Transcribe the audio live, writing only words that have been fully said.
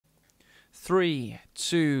3,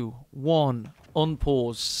 2, 1.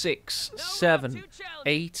 Unpause. 6, 7,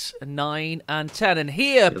 8, 9, and 10. And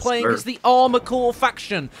here, playing as the Armour Core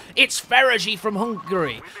faction, it's F3riG from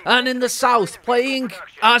Hungary. And in the south, playing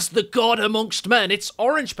as the god amongst men, it's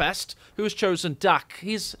OrangePest, who has chosen Dak.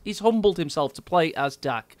 He's humbled himself to play as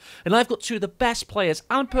Dak. And I've got two of the best players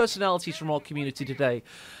and personalities from our community today.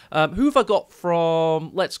 Who have I got from,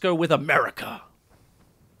 let's go with America.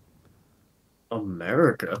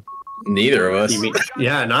 America? Neither of us.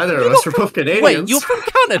 Yeah, neither of us. We're both Canadians. Wait, you're from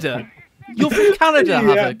Canada? You're from Canada,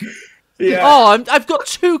 Havoc? Yeah. Oh, I've got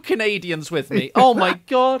two Canadians with me. Oh my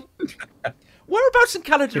god. Whereabouts in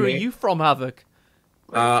Canada are you from, Havoc?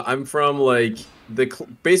 I'm from, like,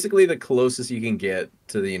 basically the closest you can get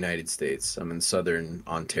to the United States. I'm in southern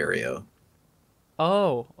Ontario.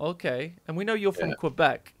 Oh, okay. And we know you're from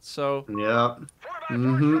Quebec, so... Yeah.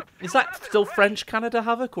 Is that still French Canada,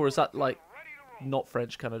 Havoc, or is that, like, not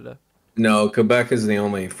French Canada? No, Quebec is the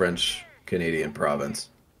only French-Canadian province.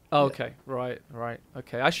 Oh, okay, right.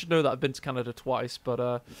 Okay, I should know that. I've been to Canada twice,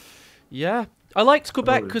 but, yeah. I liked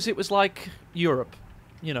Quebec because it was like Europe.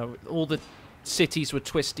 You know, all the cities were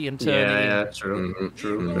twisty and turny. Yeah, true.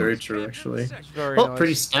 True. Very true, actually. Very Well, nice.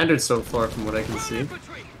 pretty standard so far from what I can see.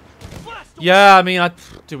 Yeah, I mean,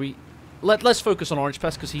 let's focus on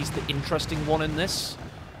OrangePest because he's the interesting one in this.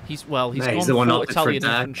 He's gone the one for opted for Italian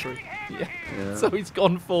Dak. infantry. Yeah. So he's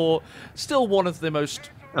gone for still one of the most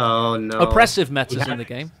oppressive metas in the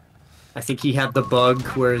game. I think he had the bug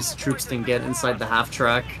where his troops didn't get inside the half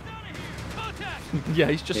track. Yeah,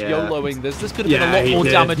 he's just YOLOing this. This could have been a lot more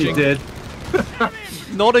He damaging. did.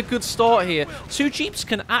 Not a good start here. Two Jeeps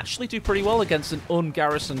can actually do pretty well against an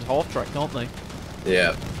ungarrisoned half track, can't they?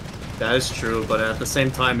 Yeah. That is true, but at the same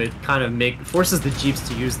time, it kind of forces the Jeeps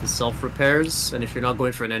to use the self-repairs, and if you're not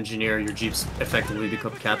going for an engineer, your Jeeps effectively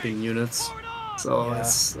become capping units. So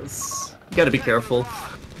it's you gotta be careful.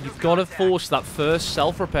 You've got to force that first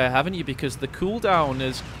self-repair, haven't you? Because the cooldown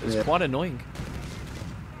is quite annoying.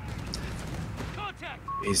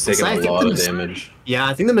 He's taking a lot of damage. Yeah,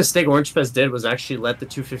 I think the mistake OrangePest did was actually let the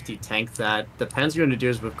 250 tank that the Panzer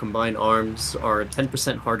Grenadiers with combined arms are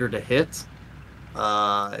 10% harder to hit.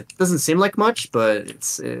 It doesn't seem like much, but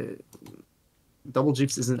it's double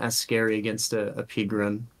Jeeps isn't as scary against a pig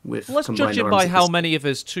run with Let's combined judge it arms by at how this- many of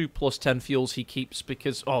his 2+10 fuels he keeps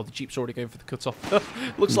because... Oh, the Jeep's already going for the cutoff.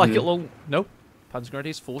 Looks like it'll... No. Panzer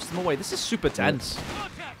Grenadiers force them away. This is super tense.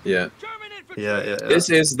 Yeah. Yeah. This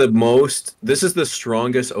is the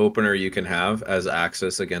strongest opener you can have as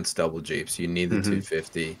Axis against double Jeeps. You need the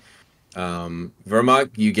 250.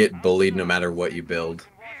 Wehrmacht, you get bullied no matter what you build.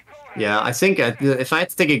 Yeah, I think if I had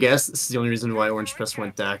to take a guess, this is the only reason why OrangePest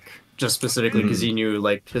went Dak. Just specifically because he knew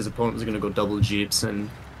like his opponent was going to go double Jeeps and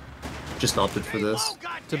just opted for this.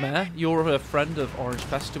 Dumais, you're a friend of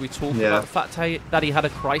OrangePest. Do we talk about the fact that he had a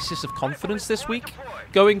crisis of confidence this week?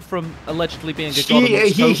 Going from allegedly being a god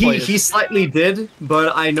amongst co-players. He slightly did,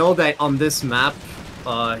 but I know that on this map,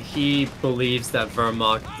 he believes that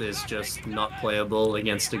Wehrmacht is just not playable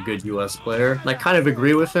against a good US player. And I kind of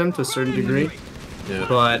agree with him to a certain degree. Yeah.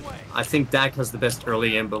 But I think Dak has the best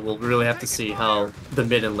early game, but we'll really have to see how the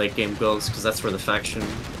mid and late game goes, because that's where the faction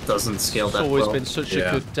doesn't scale that well. It's always been such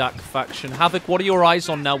a good Dak faction. Havoc, what are your eyes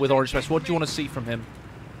on now with OrangePest? What do you want to see from him?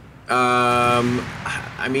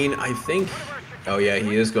 I mean, I think... Oh yeah,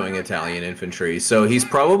 he is going Italian infantry, so he's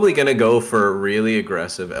probably going to go for a really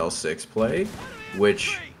aggressive L6 play,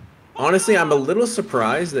 which... Honestly, I'm a little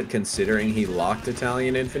surprised that considering he locked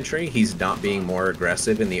Italian infantry, he's not being more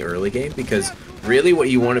aggressive in the early game, because really what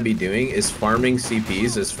you want to be doing is farming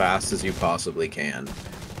CPs as fast as you possibly can.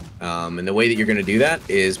 And the way that you're going to do that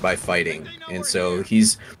is by fighting. And so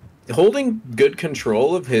he's holding good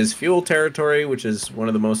control of his fuel territory, which is one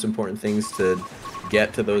of the most important things to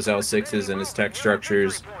get to those L6s and his tech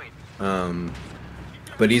structures.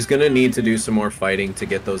 But he's going to need to do some more fighting to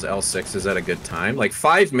get those L6s at a good time. Like,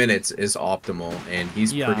 5 minutes is optimal, and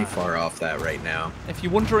he's pretty far off that right now. If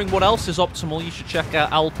you're wondering what else is optimal, you should check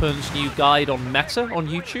out Alpern's new guide on meta on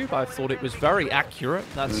YouTube. I thought it was very accurate.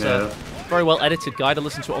 That's a very well-edited guide. I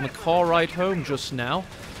listened to it on the car ride home just now.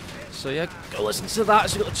 So, yeah, go listen to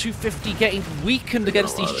that. So you've got the 250 getting weakened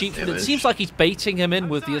against these Jeeps. It seems like he's baiting him in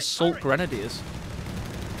with the Assault Grenadiers.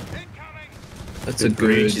 That's a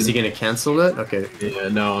good... Is he going to cancel it? Okay. Yeah,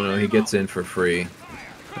 no, he gets in for free.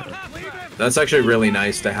 That's actually really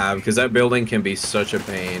nice to have, because that building can be such a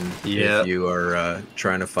pain if you are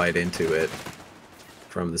trying to fight into it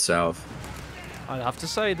from the south. I have to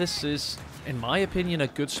say, this is, in my opinion, a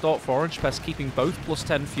good start for OrangePest, keeping both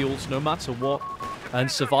 +10 fuels no matter what, and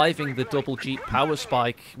surviving the double Jeep power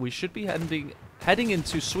spike. We should be heading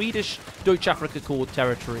into Swedish Deutsche Afrika Korps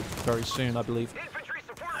territory very soon, I believe.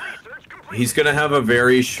 He's going to have a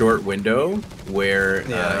very short window where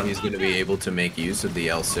he's going to be able to make use of the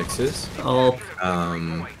L6s. Oh.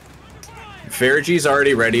 CoH3's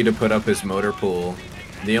already ready to put up his motor pool.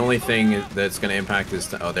 The only thing that's going to impact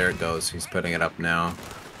is... oh, there it goes. He's putting it up now.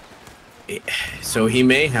 So he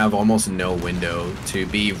may have almost no window to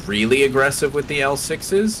be really aggressive with the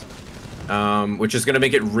L6s, which is going to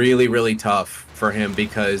make it really, really tough for him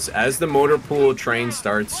because as the motor pool train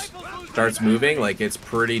starts moving, like, it's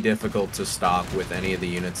pretty difficult to stop with any of the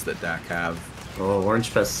units that DAC have. Oh,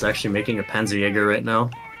 OrangePest is actually making a Panzerjäger right now.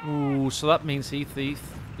 Ooh, so that means he agrees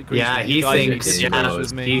yeah, he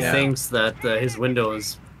thinks that his window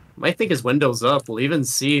is... I think his window's up. We'll even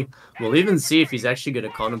see if he's actually going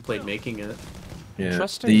to contemplate making it. Yeah.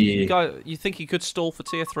 Interesting. You think he could stall for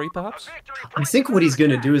tier 3, perhaps? I think what he's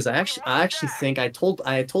going to do is I actually think I told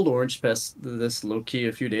OrangePest this low key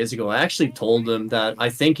a few days ago. I actually told him that I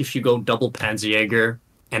think if you go double Panzerjäger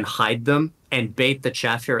and hide them and bait the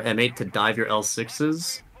Chaffear M8 to dive your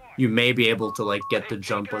L6s, you may be able to like get the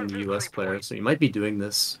jump on the US player. So you might be doing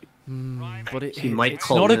this. But it's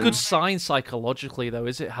not a good sign psychologically, though,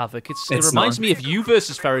 is it, Havoc? It reminds me of you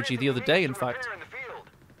versus CoH3 the other day, in fact.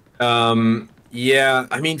 Yeah,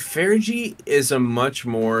 I mean, CoH3 is a much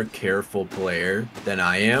more careful player than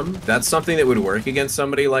I am. That's something that would work against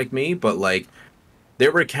somebody like me, but, like,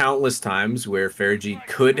 there were countless times where CoH3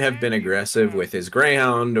 could have been aggressive with his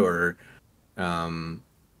Greyhound or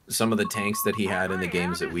some of the tanks that he had in the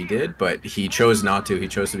games that we did, but he chose not to. He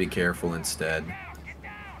chose to be careful instead.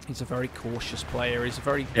 He's a very cautious player. He's a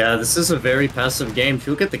very... Yeah, this is a very passive game. If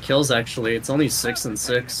you look at the kills, actually, it's only 6 and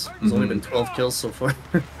 6. There's only been 12 kills so far.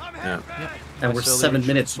 Yeah. And we're 7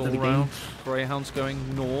 minutes into the game. Greyhound's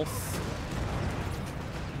going north.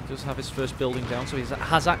 He does have his first building down, so he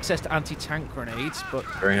has access to anti-tank grenades, but...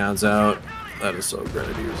 Greyhound's out. That assault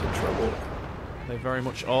grenadier's in trouble. They very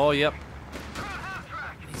much... Oh, yep.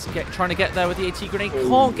 He's trying to get there with the AT grenade.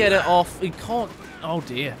 Can't get it off. He can't... Oh,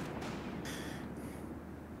 dear.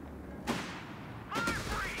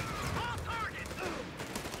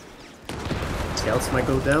 Scouts might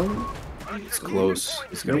go down. It's close.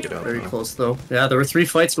 He's gonna get out. Very close, though. Yeah, there were 3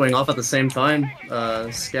 fights going off at the same time.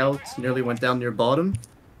 Scout nearly went down near bottom.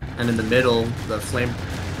 And in the middle, the flame...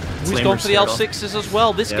 He's gone for the L6s as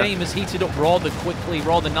well. This game has heated up rather quickly,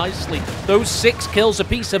 rather nicely. Those 6 kills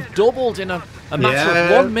apiece have doubled in a matter of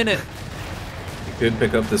 1 minute. You could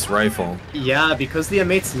pick up this rifle. Yeah, because the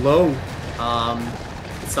M8's low,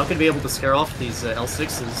 it's not going to be able to scare off these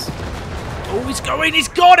L6s. Oh, he's going! He's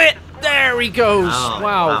got it! There he goes!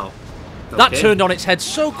 Wow. Okay. That turned on its head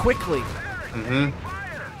so quickly.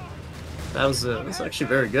 That was actually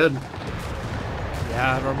very good.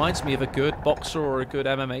 Yeah, it reminds me of a good boxer or a good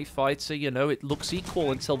MMA fighter. You know, it looks equal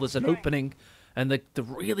until there's an opening, and the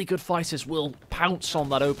really good fighters will pounce on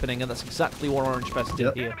that opening, and that's exactly what OrangePest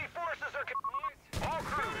did here.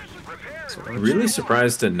 Really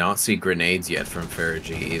surprised to not see grenades yet from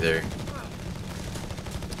CoH3 either.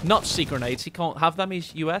 Not see grenades. He can't have them.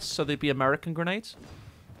 He's US, so they'd be American grenades.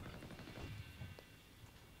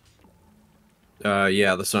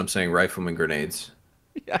 Yeah, that's what I'm saying. Rifleman grenades.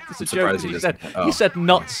 Yeah, it's a joke. He said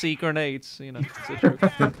not see grenades. You know, it's a joke.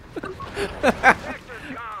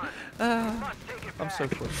 I'm so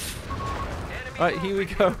funny. Right, here we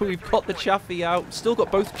go. We've got the Chaffee out. Still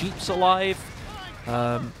got both Jeeps alive.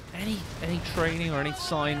 Any training or any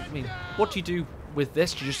sign? I mean, what do you do with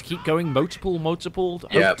this? Do you just keep going multiple, try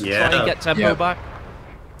and get tempo back?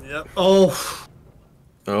 Yep. Oh,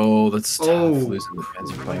 that's tough. Losing the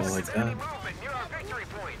Panzer fire like that.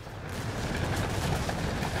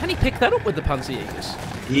 Can he pick that up with the Panzerjägers?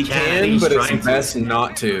 He can, but it's best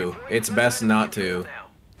not to. It's best not to.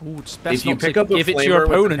 Ooh, it's best if you not pick to up a give it to your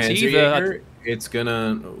opponent either. It's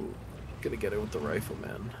gonna get it with the rifle,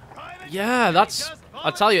 man. Yeah, I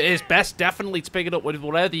tell you, it is best definitely to pick it up with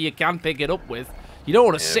whatever you can pick it up with. You don't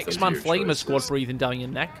want a 6-man flamer squad breathing down your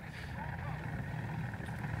neck.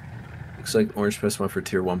 Looks like OrangePest went for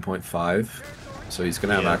tier 1.5, so he's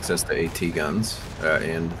gonna have access to AT guns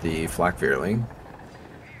and the Flak Veerling.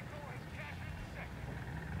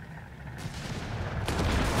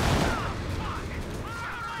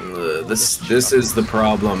 This is the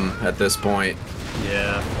problem at this point.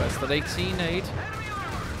 Yeah. Where's that 18 aid?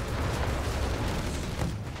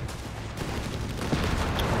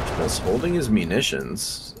 He's holding his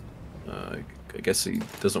munitions. I guess he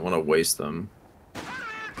doesn't want to waste them.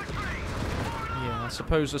 Yeah, I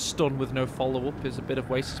suppose a stun with no follow-up is a bit of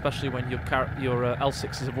waste, especially when your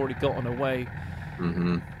L6s have already gotten away.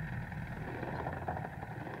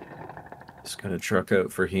 Just gonna truck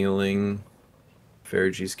out for healing.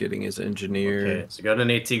 F3riG's getting his engineer. Okay, so got an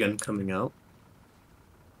AT gun coming out.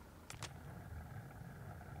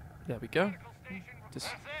 There we go. Just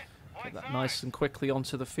get that nice and quickly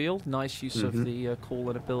onto the field. Nice use of the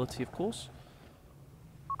call-in ability, of course.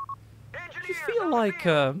 Do you feel like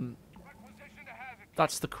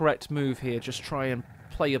that's the correct move here? Just try and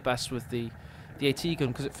play your best with the AT gun,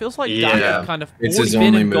 because it feels like Dak have kind of already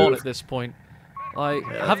been and gone at this point. Like,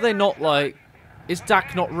 have they not, like... Is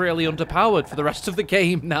Dak not really underpowered for the rest of the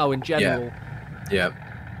game now in general? Yeah.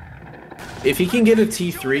 If he can get a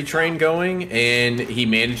T3 train going and he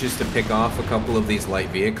manages to pick off a couple of these light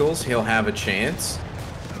vehicles, he'll have a chance.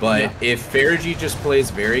 But if F3riG just plays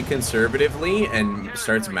very conservatively and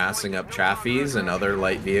starts massing up Chaffies and other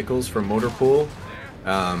light vehicles from Motorpool,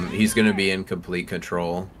 he's going to be in complete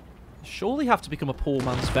control. Surely have to become a poor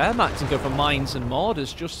man's Wehrmacht and go for mines and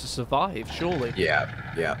marders just to survive, surely.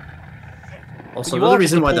 Yeah. Also, another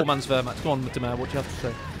reason why the poor man's Wehrmacht. Go on, Dumais, what do you have to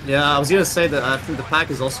say? Yeah, I was gonna say that I think the pack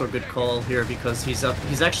is also a good call here because he's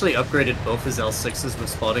actually upgraded both his L6s with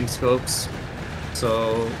spotting scopes,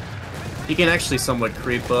 so he can actually somewhat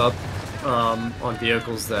creep up on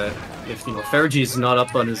vehicles that, if FRG is not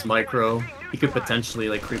up on his micro, he could potentially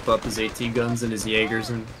like creep up his AT guns and his Jaegers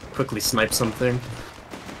and quickly snipe something.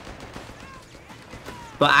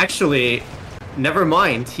 But actually, never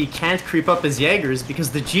mind, he can't creep up his Jaegers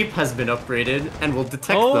because the Jeep has been upgraded and will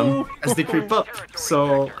detect them as they creep up.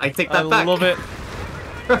 So I take that back. I love it.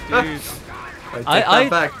 Dude. I take that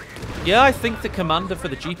back. Yeah, I think the commander for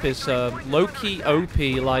the Jeep is low-key OP.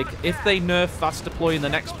 Like, if they nerf fast deploy in the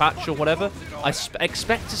next patch or whatever, I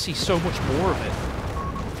expect to see so much more of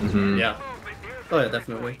it. Yeah. Oh yeah,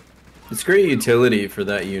 definitely. It's great utility for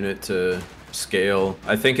that unit to scale.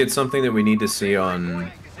 I think it's something that we need to see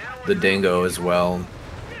on the Dingo as well.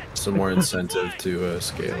 Some more incentive to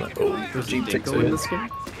scale it. Oh, the Jeep takes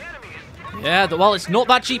it. Yeah, well, it's not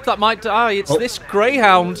that Jeep that might die. It's this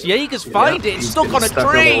Greyhound. Jaegers find it. It's stuck on a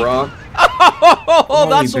tree. Oh,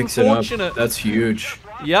 that's unfortunate. That's huge.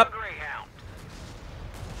 Yep.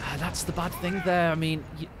 That's the bad thing there. I mean,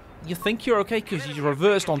 you think you're okay because you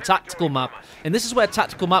reversed on tactical map, and this is where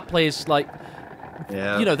tactical map players like,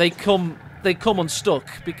 you know, they come unstuck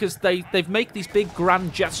because they make these big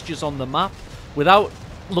grand gestures on the map without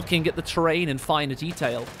looking at the terrain in finer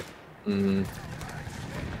detail.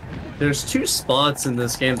 There's two spots in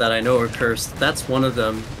this game that I know are cursed. That's one of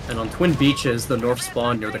them. And on Twin Beaches, the north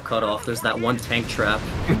spawn near the cutoff, there's that one tank trap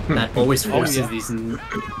that always forces these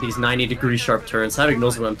 90-degree sharp turns. Havoc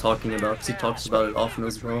knows what I'm talking about because he talks about it often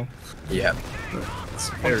as well. Yeah. It's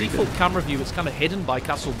on default camera view, it's kind of hidden by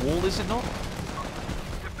Castle Wall, is it not?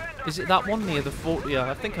 Is it that one near the fort? Yeah,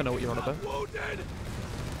 I think I know what you're on about.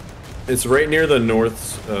 It's right near the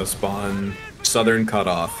north spawn, southern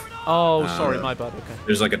cutoff. Oh, sorry, my bad. Okay.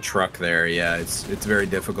 There's like a truck there. Yeah, it's very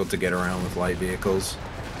difficult to get around with light vehicles.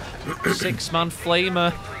 6-man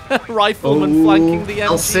flamer, rifleman flanking the MG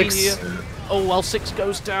L6. here. Oh, L6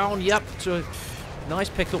 goes down. Yep, to a nice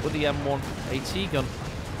pickup with the M1 AT gun.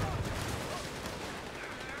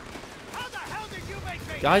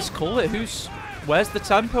 Guys, call it. Where's the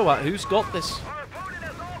tempo at? Who's got this?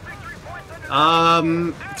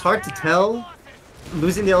 It's hard to tell.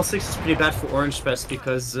 Losing the L6 is pretty bad for OrangePest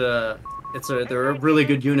because they're really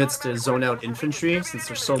good units to zone out infantry since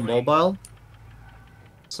they're so mobile.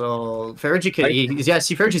 So FRG can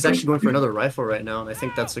FRG is actually going for another rifle right now, and I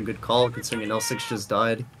think that's a good call considering an L6 just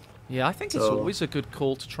died. Yeah, I think it's always a good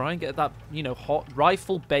call to try and get that, you know, hot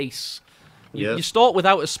rifle base. You start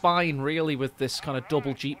without a spine really with this kind of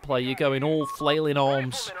double Jeep play. You're going all flailing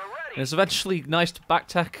arms, and it's eventually nice to back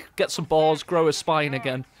tech, get some bars, grow a spine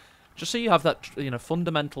again. Just so you have that, you know,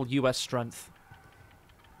 fundamental US strength.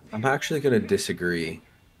 I'm actually going to disagree.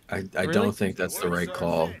 I don't think that's the right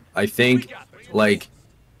call. I think, like,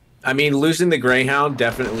 I mean, losing the Greyhound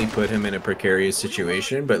definitely put him in a precarious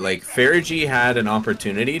situation, but, like, FRG had an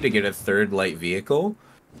opportunity to get a third light vehicle,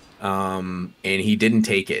 and he didn't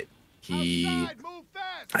take it.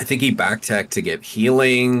 I think he back-teched to get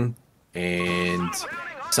healing and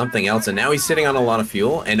something else, and now he's sitting on a lot of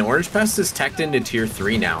fuel, and OrangePest is teched into tier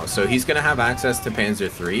 3 now, so he's going to have access to Panzer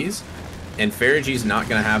 3s, and FRG's not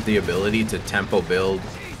going to have the ability to tempo build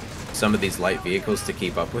some of these light vehicles to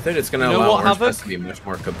keep up with it. It's going to allow OrangePest to be much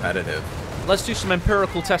more competitive. Let's do some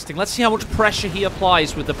empirical testing. Let's see how much pressure he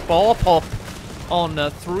applies with the bar pop on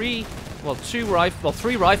three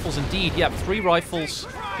rifles indeed. Yep, 3 rifles.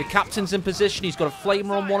 The captain's in position. He's got a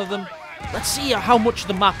flamer on one of them. Let's see how much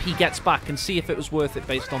the map he gets back and see if it was worth it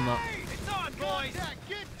based on that.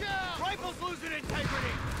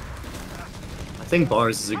 I think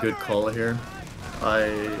bars is a good call here.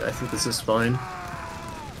 I think this is fine.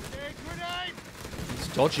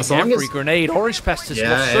 Dodging As long every as- grenade. OrangePest has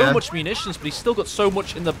Yeah, lost so yeah. much munitions, but he's still got so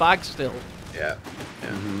much in the bag still. Yeah.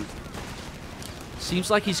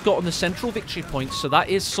 Seems like he's gotten the central victory point, so that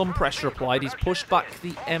is some pressure applied. He's pushed back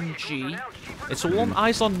the MG. It's all on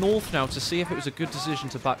eyes on north now to see if it was a good decision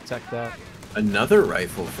to back tech there. Another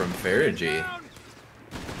rifle from F3riG.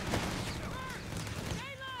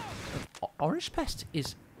 OrangePest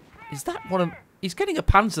is that one of... He's getting a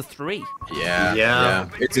Panzer III. Yeah.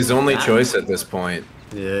 It's his only choice at this point.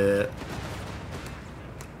 Yeah.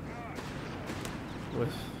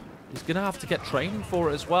 He's going to have to get training for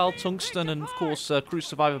it as well. Tungsten and, of course, crew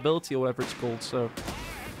survivability or whatever it's called, so...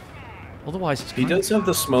 Otherwise, it's He does have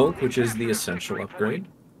the smoke, which is the essential upgrade.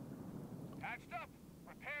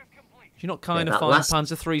 You're not kind of find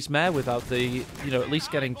Panzer III's mare without the, you know, at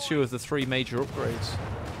least getting 2 of the 3 major upgrades.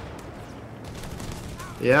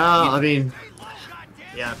 Yeah, I mean...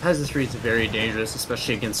 Yeah, Panzer III is very dangerous,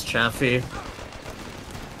 especially against Chaffee.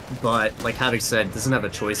 But, like Havoc said, doesn't have a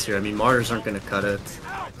choice here. I mean, Martyrs aren't going to cut it.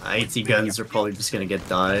 AT guns are probably just going to get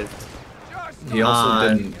dived. He also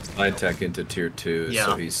didn't side tech into tier 2, Yeah.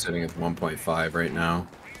 so he's sitting at 1.5 right now.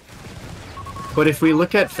 But if we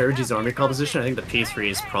look at F3riG's army composition, I think the P3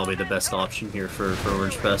 is probably the best option here for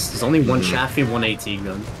OrangePest. There's only one Chaffee, one AT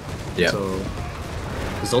gun. Yeah. So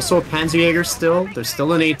there's also a Panzerjäger still. There's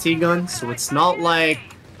still an AT gun, so it's not like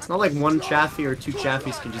one Chaffee or 2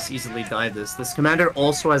 Chafees can just easily dive this. This commander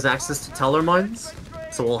also has access to Teller mines,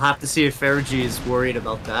 so we'll have to see if F3riG is worried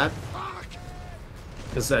about that.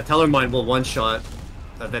 Because Teller mine will one-shot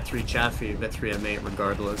a Vet3 Chaffee, Vet3 M8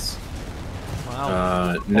 regardless.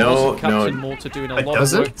 Wow. No, Captain no. Mortar doing a It lot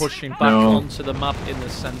of work doesn't? pushing back No. onto the map in the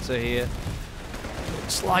center here.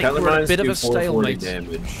 Looks like Teller we're at a mines bit of do a 440 stalemate.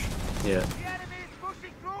 damage. Yeah.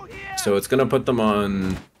 So it's gonna put them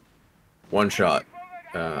on one shot.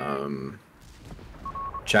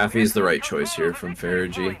 Chaffee's the right choice here from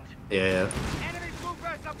F3riG. Yeah.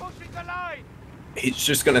 He's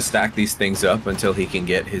just gonna stack these things up until he can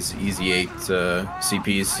get his easy 8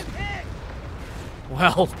 CPs.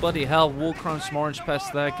 Well, bloody hell, War Crimes from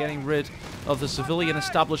OrangePest there, getting rid of the civilian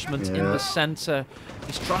establishment in the center.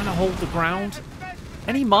 He's trying to hold the ground.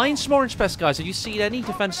 Any mines from OrangePest, guys? Have you seen any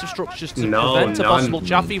defensive structures to prevent a possible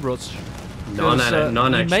Chaffee rush? None,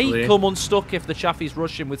 none he actually. may come unstuck if the Chaffees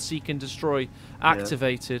rush him with Seek and Destroy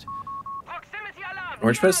activated.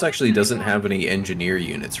 OrangePest actually doesn't have any engineer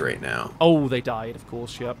units right now. Oh, they died, of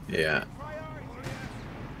course, yep. Yeah.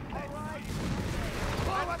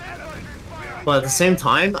 But at the same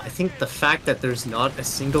time, I think the fact that there's not a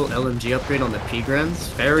single LMG upgrade on the P-Grans,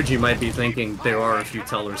 F3riG might be thinking there are a few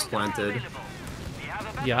Tellers planted.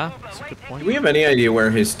 Yeah, that's a good point. Do we have any idea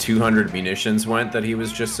where his 200 munitions went that he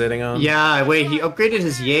was just sitting on? Yeah, wait, he upgraded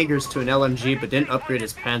his Jaegers to an LMG, but didn't upgrade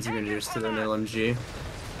his Panzergrenadiers to an LMG.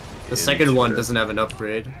 The second one doesn't have an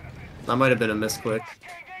upgrade. That might have been a misclick.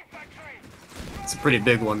 It's a pretty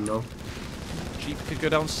big one, though. Jeep could go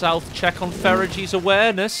down south, check on F3riG's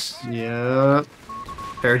awareness. Yeah.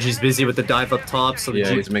 F3riG's busy with the dive up top, so the Yeah,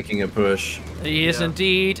 Jeep... he's making a push. He is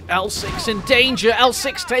indeed. L6 in danger.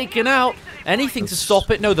 L6 taken out. Anything to stop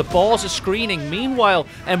it? No, the bars are screening. Meanwhile,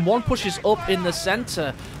 M1 pushes up in the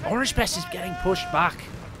center. OrangePest is getting pushed back.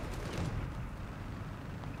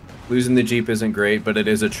 Losing the Jeep isn't great, but it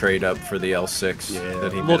is a trade up for the L6.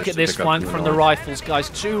 That he Look managed at to this pick up flank from from the the north. rifles, guys.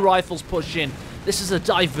 2 rifles push in. This is a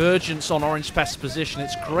divergence on OrangePest's position.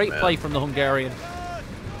 It's great play from the Hungarian.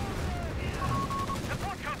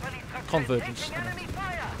 Convergence.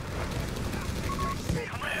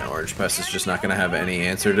 OrangePest is just not going to have any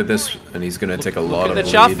answer to this, and he's going to take a lot of Look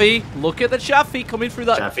at the lead. Chaffee. Look at the Chaffee coming through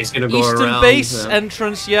that Chaffee's gonna go eastern around, base yeah.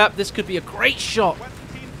 entrance. Yep, this could be a great shot.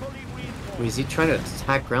 Wait, is he trying to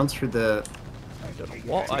attack ground through the...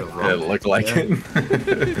 What? Yeah, it looked like Yeah.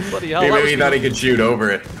 it. Bloody hell. Maybe that he was thought he could shoot over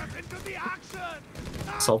it.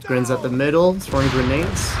 Assault grins at the middle, throwing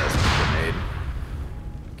grenades. Grenade.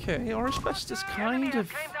 Okay, OrangePest has kind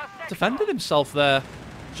of defended himself there.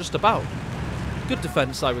 Just about. Good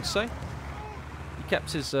defense, I would say. He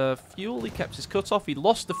kept his fuel, he kept his cutoff, he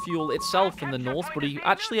lost the fuel itself in the north, but he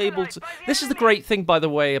actually able to... This is the great thing, by the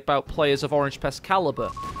way, about players of OrangePest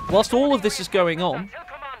caliber. Whilst all of this is going on,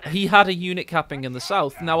 he had a unit capping in the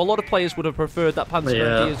south. Now, a lot of players would have preferred that Panzer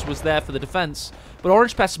Grenadiers was there for the defense, but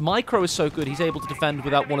OrangePest's micro is so good, he's able to defend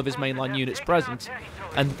without one of his mainline units present,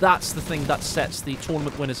 and that's the thing that sets the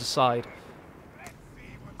tournament winners aside.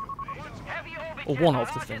 Or one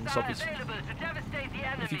of the things, obviously.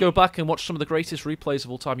 If you go back and watch some of the greatest replays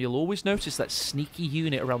of all time, you'll always notice that sneaky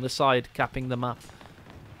unit around the side capping the map.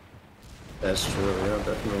 That's true, yeah,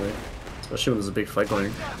 definitely. especially when there's a big fight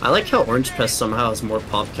going. I like how OrangePest somehow has more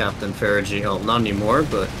pop cap than CoH3. Oh, not anymore,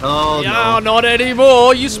 but oh yeah, no, not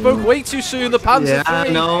anymore. You spoke way too soon. The Panzer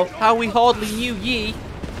III. no. How we hardly knew ye.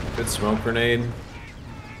 Good smoke grenade.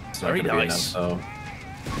 It's not Very gonna be nice. enough, though.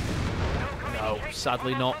 No,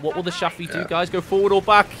 sadly not. What will the Shafi do, guys? Go forward or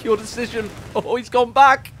back? Your decision. Oh, he's gone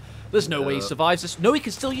back. There's no way he survives this. No, he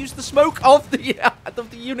can still use the smoke of the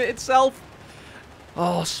unit itself.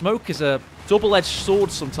 Oh, smoke is a double-edged sword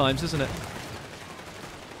sometimes, isn't it?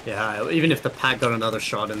 Yeah, even if the pack got another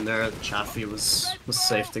shot in there, the Chaffee was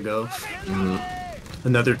safe to go.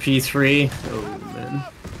 Another P3. Oh man.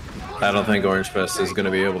 I don't think OrangePest is going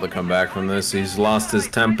to be able to come back from this. He's lost his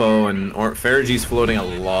tempo, and F3riG's floating a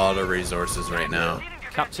lot of resources right now.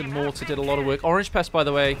 Captain Mortar did a lot of work. OrangePest, by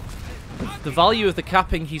the way, the value of the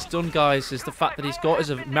capping he's done, guys, is the fact that he's got his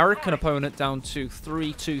American opponent down to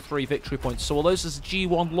 3-2-3 victory points. So although this is a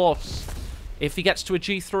G1 loss, if he gets to a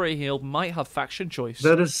G3, he might have faction choice.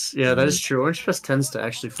 That is, yeah, that is true. OrangePest tends to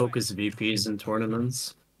actually focus VPs in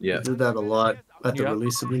tournaments. Yeah. He did that a lot at the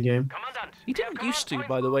release of the game. He didn't used to,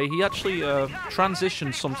 by the way. He actually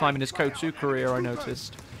transitioned sometime in his CoH3 career, I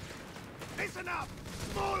noticed.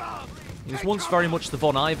 He was once very much the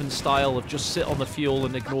Von Ivan style of just sit on the fuel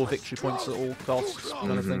and ignore victory points at all costs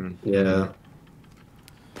kind of thing. Yeah.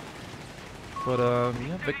 But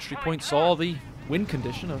yeah, victory points are the win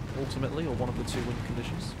condition, ultimately, or one of the two win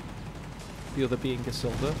conditions. The other being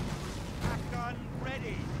Gasilda.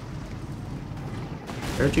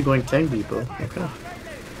 Aren't you going tank depot? Okay.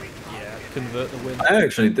 Yeah, convert the win.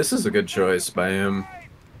 Actually, this is a good choice by him.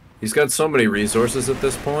 He's got so many resources at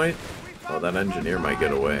this point. Oh, that engineer might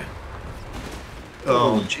get away.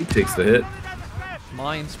 Oh, Jeep takes the hit.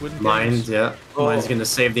 Mines wouldn't. Mines, yeah. Oh. Mines gonna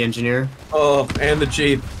save the engineer. Oh, and the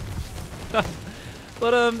Jeep.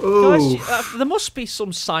 But guys, there must be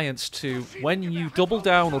some science to when you double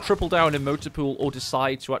down or triple down in motor pool or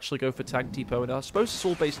decide to actually go for tank depot. And I suppose it's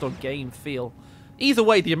all based on game feel. Either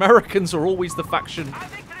way, the Americans are always the faction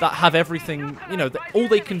that have everything. You know, all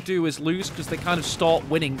they can do is lose because they kind of start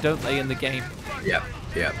winning, don't they, in the game? Yeah,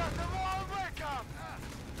 yeah.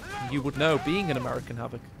 You would know, being an American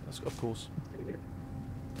Havoc, of course.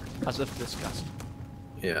 As of this cast.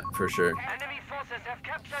 Yeah, for sure.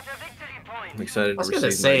 I'm excited I was to gonna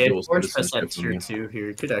receive say, my if dual OrangePest had citizenship from tier you. 2 here,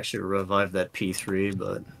 you could actually revive that P3,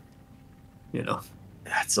 but, you know.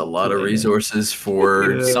 That's a lot of resources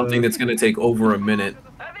for something that's going to take over a minute.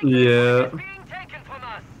 Yeah.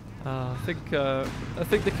 I think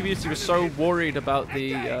the community was so worried about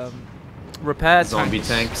the repair Zombie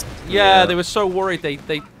tanks. Yeah, they were so worried.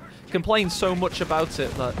 They complained so much about it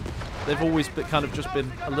that they've always kind of just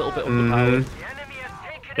been a little bit underpowered.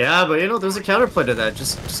 Yeah, but you know, there's a counterplay to that.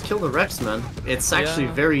 Just kill the Rex, man. It's actually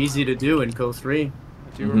very easy to do in CoH3.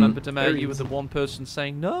 Do you remember, Dumais, you were the one person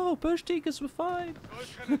saying, no, Bush Tigers were fine.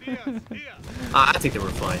 I think they were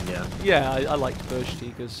fine, yeah. Yeah, I liked Bush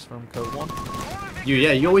Tigers from CoH1.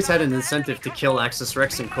 You always had an incentive to kill Axis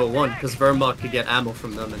Rex in CoH1, because Wehrmacht could get ammo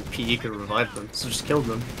from them and PE could revive them, so just kill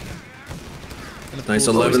them. Nice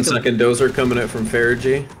 11-second dozer coming out from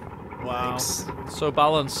FRIG. Wow. So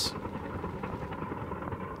balanced.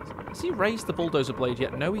 Has he raised the bulldozer blade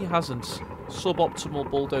yet? No, he hasn't.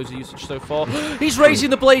 Suboptimal bulldozer usage so far. He's raising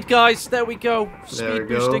the blade, guys. There we go. Speed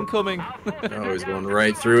boost incoming. Oh, he's going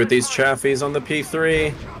right through with these chaffies on the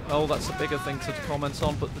P3. Oh, that's a bigger thing to comment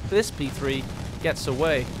on, but this P3 gets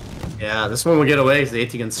away. Yeah, this one will get away because the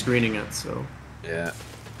AT-gun's screening it, so... Yeah.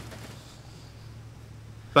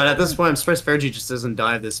 But at this point, I'm surprised FRIG just doesn't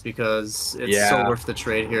dive this because it's so worth the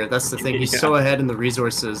trade here. That's the thing. He's so ahead in the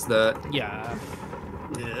resources that... Yeah.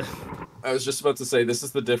 I was just about to say, this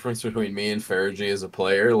is the difference between me and FRIG as a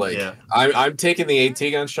player. Like, I'm taking the AT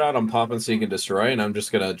gun shot, I'm popping Seek and Destroy, and I'm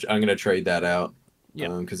gonna trade that out. Yeah.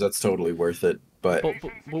 Because that's totally worth it. But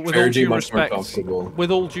with all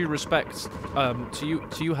due respect, to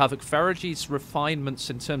you, Havoc, FRIG's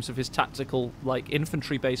refinements in terms of his tactical, like,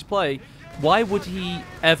 infantry-based play, why would he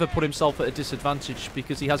ever put himself at a disadvantage?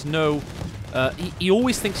 Because he has no... he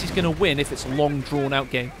always thinks he's going to win if it's a long,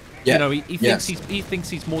 drawn-out game. Yeah. You know, he thinks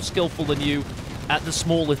he's more skillful than you at the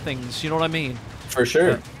smaller things. You know what I mean? For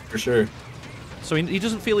sure, for sure. So he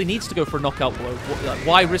doesn't feel he needs to go for a knockout blow.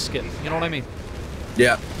 Why risk it? You know what I mean?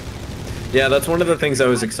 Yeah. Yeah, that's one of the things I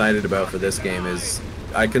was excited about for this game is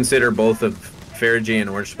I consider both of FRIG and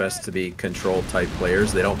OrangePest to be control-type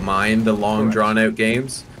players. They don't mind the long, drawn-out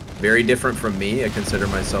games. Very different from me. I consider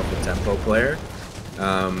myself a tempo player.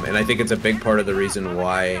 And I think it's a big part of the reason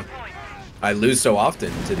why I lose so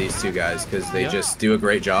often to these two guys, because they just do a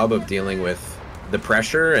great job of dealing with the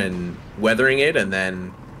pressure and weathering it, and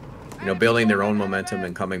then, you know, building their own momentum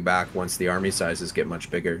and coming back once the army sizes get much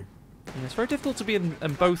bigger. Yeah, it's very difficult to be in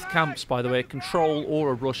both camps, by the way, a control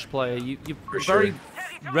or a rush player. You very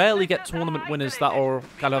rarely get tournament winners that are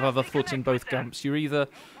kind of have a foot in both camps. You're either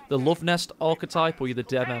the Love Nest archetype or you're the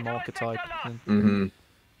DevM archetype.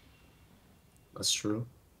 That's true.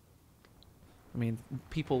 I mean,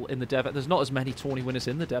 people in the Dev... There's not as many tourney winners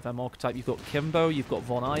in the DevM archetype. You've got Kimbo, you've got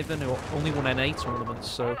Von Ivan, who only won NA tournaments,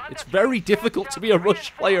 so it's very difficult to be a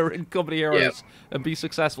rush player in Company Heroes and be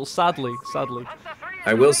successful, sadly.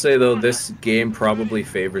 I will say, though, this game probably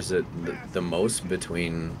favors it the most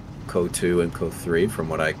between CoH2 and CoH3 from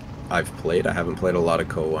what I've played. I haven't played a lot of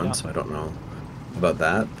CoH1, so I don't know about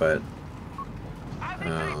that, but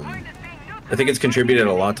I think it's contributed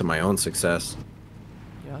a lot to my own success.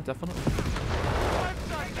 Yeah, definitely.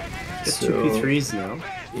 Get 2P3s now.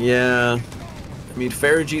 Yeah. I mean,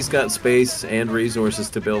 F3riG's got space and resources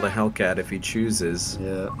to build a Hellcat if he chooses.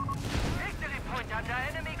 Yeah.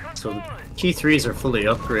 So the P3s are fully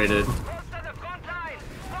upgraded.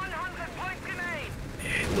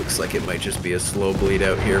 It looks like it might just be a slow bleed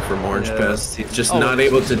out here from OrangePest. He's just not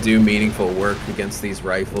able to do meaningful work against these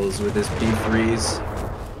rifles with his P3s.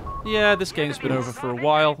 Yeah, this game's been over for a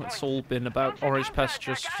while. It's all been about OrangePest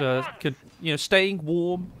just, staying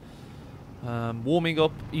warm, warming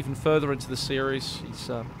up even further into the series.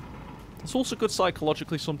 It's also good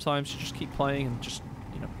psychologically sometimes to just keep playing and just,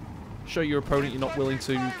 show your opponent you're not willing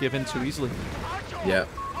to give in too easily. Yeah.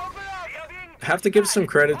 Have to give some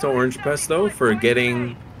credit to OrangePest though for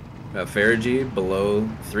getting F3riG below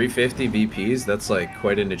 350 VPs. That's like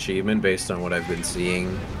quite an achievement based on what I've been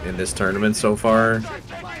seeing in this tournament so far.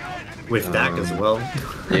 With Dak as well.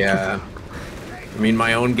 Yeah. I mean,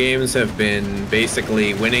 my own games have been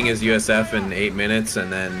basically winning as USF in 8 minutes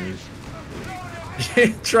and then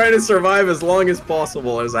trying to survive as long as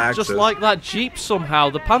possible as Axis. Just like that Jeep somehow.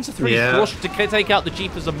 The Panzer III rushed to take out the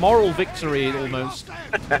Jeep as a moral victory almost.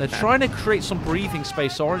 They're trying to create some breathing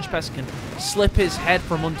space so OrangePest can slip his head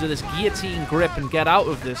from under this guillotine grip and get out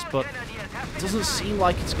of this, but it doesn't seem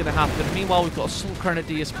like it's going to happen. Meanwhile, we've got Assault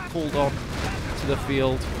Grenadiers called on to the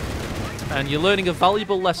field. And you're learning a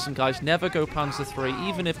valuable lesson, guys. Never go Panzer III,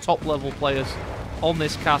 even if top-level players on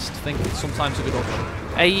this cast think it's sometimes a good option.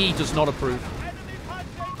 AE does not approve.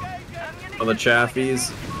 On the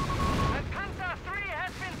Chaffies.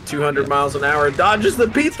 200 miles an hour. Dodges the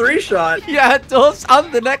P3 shot. Yeah, it does. And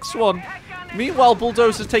the next one. Meanwhile,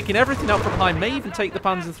 Bulldozer's taking everything out from behind. May even take the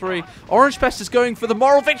Panzer III. OrangePest is going for the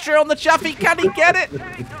moral victory on the Chaffee. Can he get it?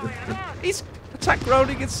 He's attack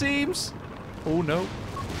groaning, it seems. Oh, no.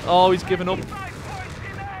 Oh, he's given up.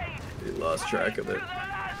 He lost track of it.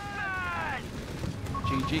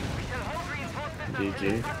 GG.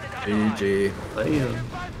 GG. GG.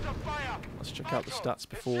 Let's check out the stats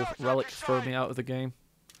before Relic throw me out of the game.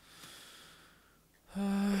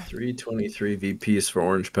 323 VPs for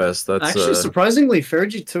OrangePest. That's actually surprisingly,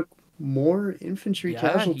 F3riG took more infantry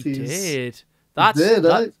casualties. He did.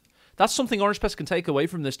 That's something OrangePest can take away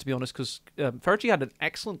from this, to be honest, because F3riG had an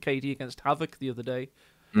excellent KD against Havoc the other day.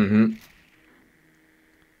 Damn,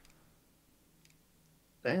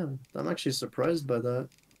 I'm actually surprised by that.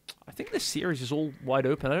 I think this series is all wide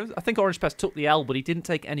open. I think OrangePest took the L, but he didn't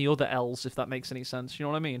take any other L's, if that makes any sense. You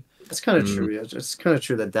know what I mean? It's kind of true, yeah. It's kind of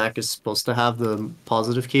true that Dak is supposed to have the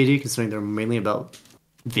positive KD, considering they're mainly about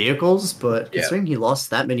vehicles, but considering he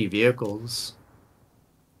lost that many vehicles,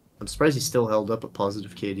 I'm surprised he still held up a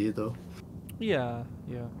positive KD, though. Yeah.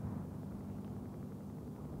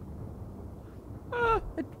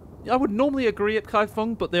 I would normally agree at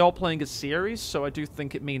Kaifeng, but they are playing a series, so I do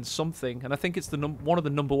think it means something. And I think it's the one of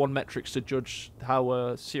the #1 metrics to judge how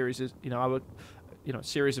a series is,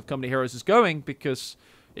 series of Company Heroes is going, because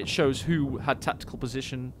it shows who had tactical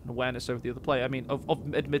position and awareness over the other player. I mean,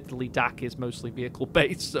 admittedly, Dak is mostly vehicle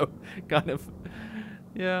based, so kind of,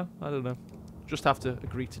 I don't know. Just have to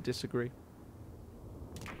agree to disagree.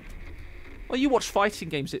 Well, you watch fighting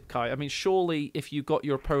games, Kai. I mean, surely if you got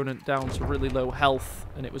your opponent down to really low health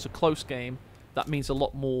and it was a close game, that means a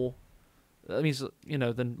lot more. That means,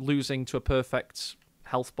 than losing to a perfect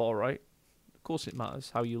health bar, right? Of course it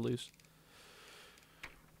matters how you lose.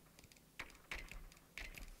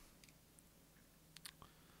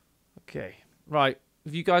 Okay. Right.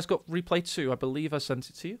 Have you guys got replay 2? I believe I sent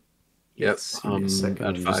it to you. Yep. At 5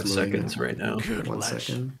 seconds right now. Good. 1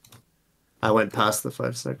 second. I went past the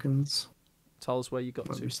 5 seconds. Tell us where you got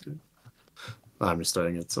to. I'm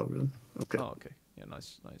restarting it, so good. Okay. Oh, okay. Yeah,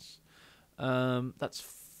 nice. That's...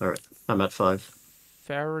 Alright, I'm at 5.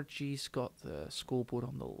 F3riG's got the scoreboard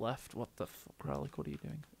on the left. What the fuck, Relic? What are you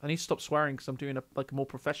doing? I need to stop swearing because I'm doing a more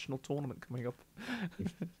professional tournament coming up.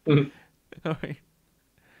 Alright.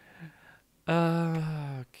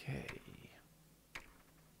 Okay.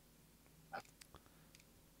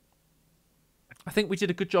 I think we did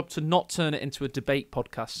a good job to not turn it into a debate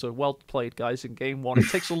podcast. So well played, guys, in game one. It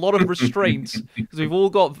takes a lot of restraint because we've all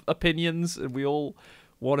got opinions and we all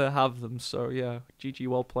want to have them. So yeah, GG,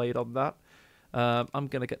 well played on that. I'm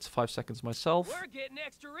gonna get to 5 seconds myself. We're getting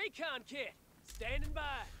extra recon kit. Standing by.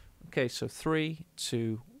 Okay, so 3,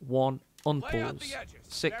 2, 1. Unpause.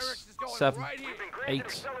 6, 7,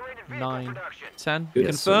 8, 9, 10. Yes,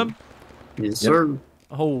 Confirm. Yes, sir.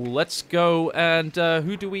 Oh, let's go. And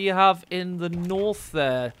who do we have in the north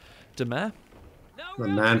there? Dumais? The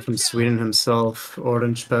man from Sweden himself,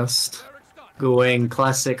 OrangePest, going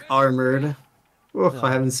classic armored. Oof,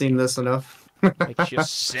 I haven't seen this enough. Makes you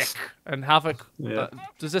sick. And Havoc, Yeah.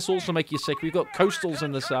 does this also make you sick? We've got coastals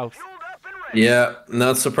in the south. Yeah,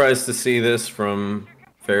 not surprised to see this from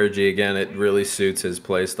CoH3 again. It really suits his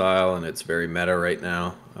playstyle, and it's very meta right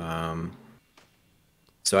now.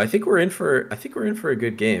 So I think we're in for a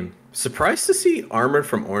good game. Surprised to see armored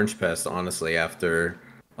from OrangePest, honestly, after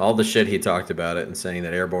all the shit he talked about it and saying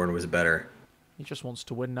that airborne was better. He just wants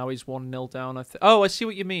to win now. He's 1-0 down. Oh, I see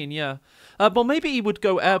what you mean, yeah. Well, maybe he would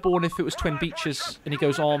go airborne if it was Twin Beaches and he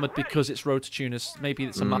goes armored because it's rototuners. Maybe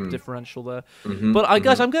it's a map differential there. But,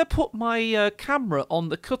 guys, I'm going to put my camera on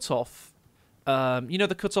the cutoff. You know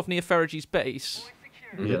the cutoff near CoH3's base?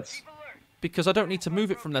 Yes. Because I don't need to move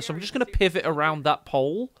it from there. So I'm just going to pivot around that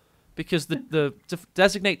pole because the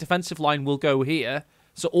designate defensive line will go here.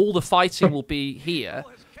 So all the fighting will be here.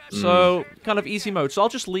 So, kind of easy mode. So I'll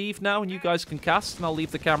just leave now and you guys can cast and I'll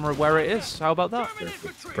leave the camera where it is. How about that?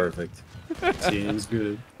 Perfect. Seems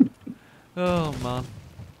good. Oh, man.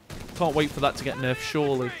 Can't wait for that to get nerfed,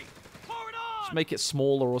 surely. Just make it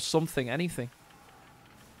smaller or something, anything.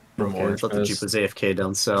 From Okay, I thought the Jeep OrangePest. was AFK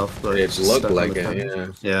down south, but It it's just looked stuck on like the it,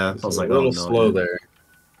 front. yeah. Yeah, I It's was a like, little oh, no, slow yeah. there.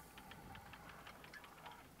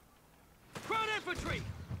 Front infantry.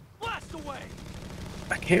 Blast away.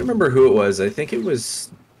 I can't remember who it was. I think it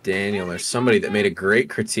was Daniel or somebody that made a great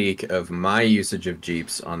critique of my usage of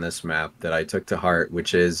Jeeps on this map that I took to heart,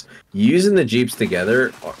 which is using the Jeeps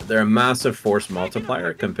together. They're a massive force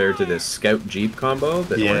multiplier compared to this Scout Jeep combo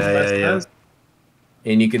that OrangePest has.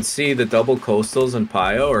 And you can see the double coastals and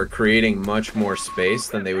Pio are creating much more space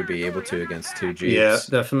than they would be able to against two Jeeps. Yeah,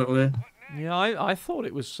 definitely. Yeah, I thought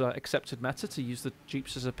it was accepted meta to use the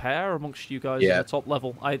Jeeps as a pair amongst you guys at the top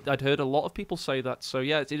level. I'd heard a lot of people say that. So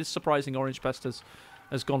yeah, it is surprising OrangePest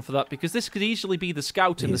has gone for that because this could easily be the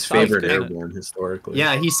Scout in the south. His favorite airborne historically.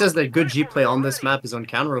 Yeah, he says that good Jeep play on this map is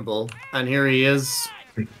uncounterable, and here he is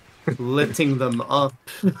lifting them up.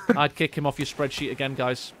 I'd kick him off your spreadsheet again,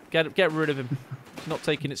 guys. Get rid of him. He's not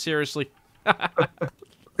taking it seriously.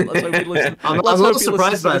 Let's hope he listens. I'm a little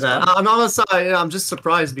surprised by that. I'm just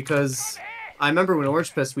surprised because I remember when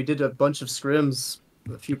OrangePest we did a bunch of scrims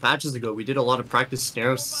a few patches ago. We did a lot of practice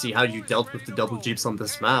scenarios to see how you dealt with the double Jeeps on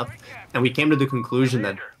this map, and we came to the conclusion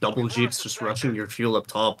that double Jeeps just rushing your fuel up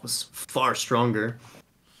top was far stronger.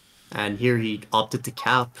 And here he opted to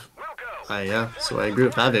cap. Yeah, so I agree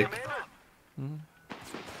with Havoc.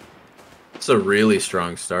 It's a really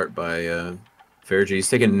strong start by CoH3. He's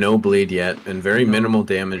taken no bleed yet and very minimal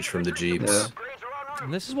damage from the Jeeps. Yeah.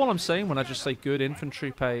 And this is what I'm saying when I just say good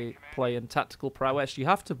infantry play and tactical prowess. You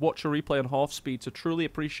have to watch a replay on half speed to truly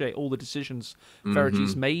appreciate all the decisions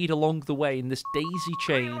CoH3's made along the way in this daisy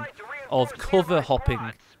chain of cover hopping.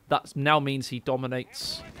 That now means he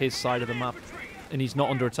dominates his side of the map and he's not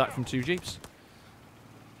under attack from two Jeeps.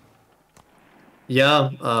 Yeah,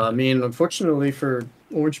 I mean, unfortunately for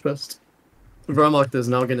OrangePest, Vermacht is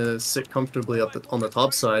now going to sit comfortably up on the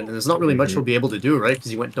top side, and there's not really much he'll be able to do, right?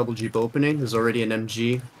 Because he went double Jeep opening. There's already an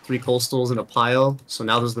MG, 3 coastals, and a pile. So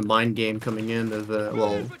now there's the mine game coming in of,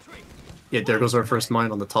 well, yeah, there goes our first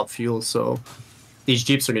mine on the top fuel. So these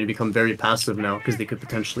Jeeps are going to become very passive now because they could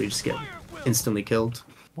potentially just get instantly killed.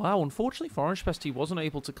 Wow, unfortunately for OrangePest, he wasn't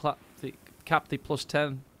able to cap the plus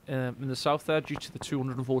 10 in the south there due to the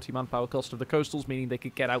 240 manpower cost of the coastals, meaning they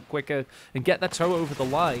could get out quicker and get their tow over the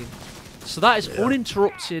line. So that is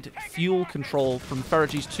uninterrupted fuel control from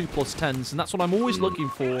CoH3's 2+10s, and that's what I'm always looking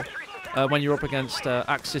for when you're up against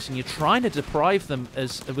Axis and you're trying to deprive them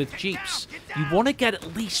with Jeeps. You want to get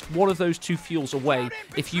at least one of those 2 fuels away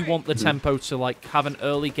if you want the tempo to like have an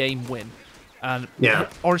early game win. And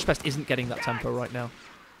OrangePest isn't getting that tempo right now.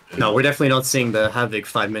 No, we're definitely not seeing the Havoc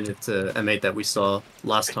 5-minute M8 that we saw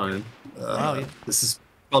last time. This is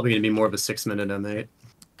probably going to be more of a 6-minute M8.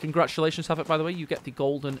 Congratulations, Havoc, by the way. You get the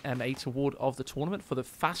Golden M8 award of the tournament for the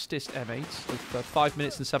fastest M8 with 5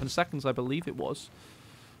 minutes and 7 seconds, I believe it was.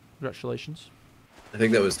 Congratulations. I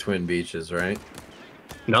think that was Twin Beaches, right?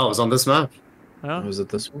 No, it was on this map. Yeah. Was it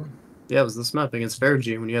this one? Yeah, it was this map against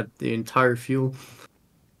CoH3 when you had the entire fuel.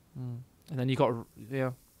 And then you got, yeah.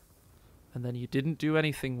 and then you didn't do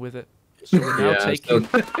anything with it. So we're now Yeah, taking...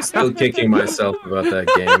 still kicking myself about that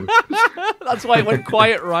game. That's why it went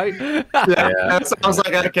quiet, right? Yeah. So I was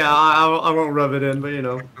like, okay, I won't rub it in, but you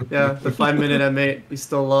know, yeah, the 5-minute M8, we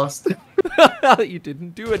still lost. That you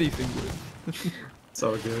didn't do anything with. It's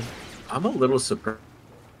all good. I'm a little surprised.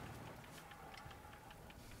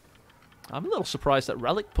 I'm a little surprised that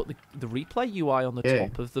Relic put the replay UI on the Yeah.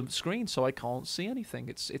 top of the screen, so I can't see anything.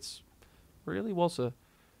 It's really was a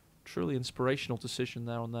truly inspirational decision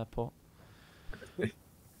there on their part.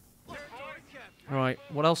 Right,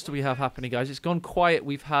 what else do we have happening, guys? It's gone quiet.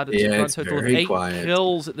 We've had a grand total of 8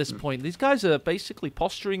 kills at this point. These guys are basically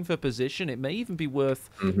posturing for position. It may even be worth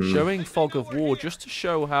showing Fog of War just to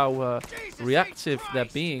show how reactive they're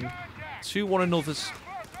being to one another's.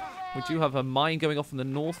 We do have a mine going off in the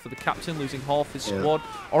north for the captain, losing half his squad.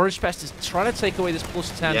 OrangePest is trying to take away this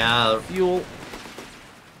plus 10 fuel.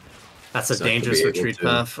 That's a dangerous retreat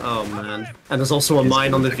path. Oh, man. And there's also a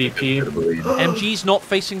mine on the VP. MG's not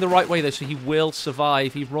facing the right way, though, so he will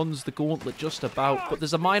survive. He runs the gauntlet just about. But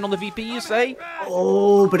there's a mine on the VP, you say?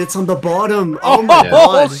 Oh, but it's on the bottom. Oh, my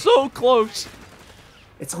God. So close.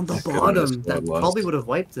 It's on the bottom. That probably would have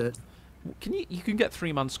wiped it. Can you can get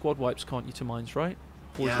 3-man squad wipes, can't you, to mines, right?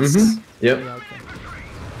 Yes. Yep. Yeah, okay.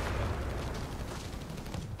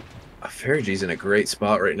 F3riG's in a great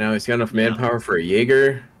spot right now. He's got enough manpower for a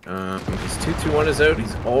Jaeger. His 221 is out.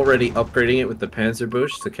 He's already upgrading it with the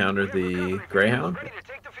Panzerbusch to counter the Greyhound.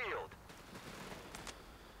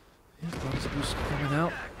 Yeah, Panzerbusch coming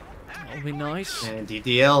out. That'll be nice. And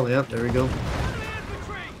DDL, yep, there we go.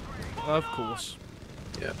 Of course.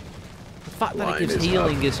 Yeah. The fact that it gives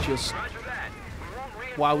healing is just...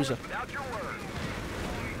 wowza.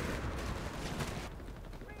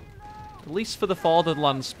 At least for the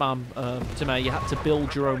fatherland spam, Dumais, you had to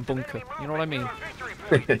build your own bunker. You know what I mean?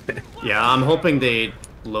 Yeah, I'm hoping they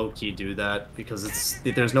low-key do that because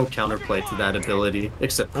there's no counterplay to that ability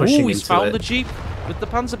except pushing into it. He's found the Jeep with the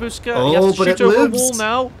Panzerbuska. Oh, he has to but shoot it over lives. the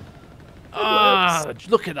wall now. Ah,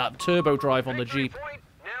 look at that turbo drive on the Jeep.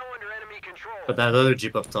 But that other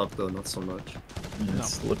Jeep up top, though, not so much.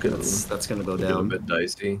 It's looking That's gonna go a down. bit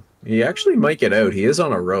dicey. He actually might get out. He is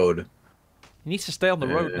on a road. He needs to stay on the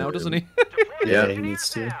road now, doesn't he? Yeah, he needs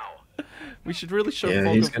to. We should really show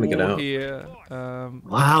he's Fog gonna of get War out. here.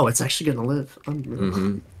 Wow, it's actually gonna live.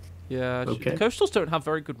 Yeah, Okay. Coastals don't have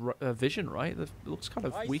very good vision, right? It looks kind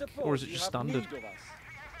of weak, or is it just standard?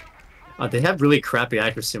 They have really crappy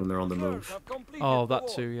accuracy when they're on the move. Oh, that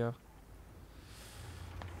too, yeah.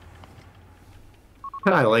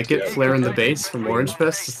 I like it. Flare in the base from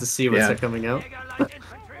OrangePest just to see what's coming out.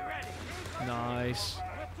 Nice.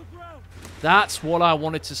 That's what I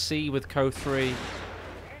wanted to see with CoH3.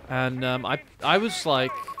 And I was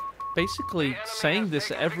like basically saying this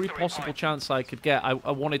at every possible chance I could get. I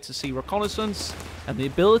wanted to see reconnaissance and the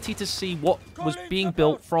ability to see what was being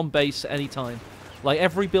built from base at any time. Like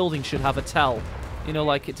every building should have a tell. You know,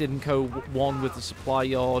 like it did in Co1 with the supply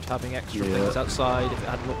yard, having extra things outside if it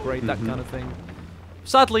had an upgrade, that kind of thing.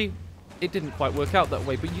 Sadly, it didn't quite work out that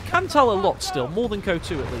way, but you can tell a lot still, more than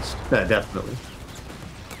Co2 at least. Yeah, definitely.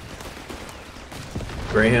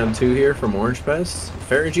 Greyhound 2 here from OrangePest.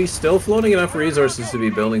 F3riG still floating enough resources to be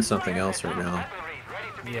building something else right now.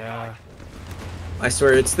 Yeah. I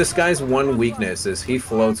swear, it's this guy's one weakness is he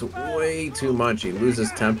floats way too much. He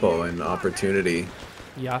loses tempo and opportunity.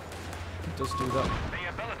 Yeah, he does do that.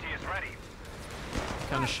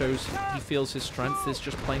 Kind of shows he feels his strength is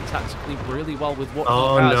just playing tactically really well with what he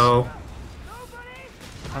has. Oh no.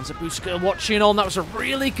 Panzerbuska watching on. That was a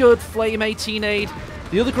really good Flame 18 aid.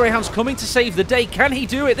 The other Greyhound's coming to save the day. Can he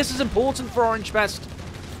do it? This is important for OrangePest.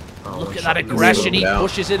 Look at that aggression. He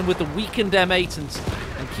pushes in with the weakened M8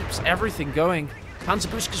 and keeps everything going.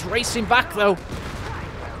 Panzerbuska's racing back, though.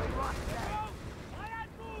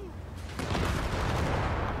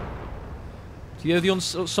 Do you know the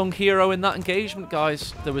unsung hero in that engagement,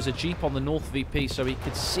 guys? There was a Jeep on the North VP, so he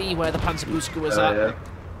could see where the Panzerbuska was at. Yeah.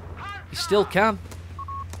 He still can.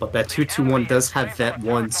 But that 221 does have that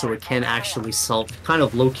one, so it can actually kind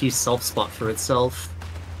of low-key self-spot for itself.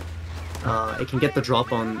 It can get the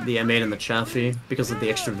drop on the M8 and the Chaffee because of the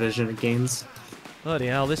extra vision it gains. Bloody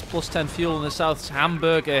hell, this plus 10 fuel in the south's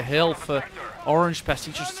Hamburger Hill for OrangePest.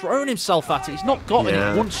 He's just thrown himself at it. He's not gotten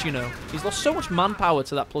it once, you know. He's lost so much manpower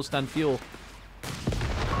to that plus 10 fuel.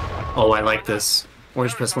 Oh, I like this.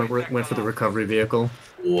 OrangePest went for the recovery vehicle.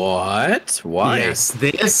 What? Why? Yes,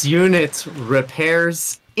 this unit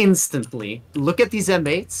repairs instantly. Look at these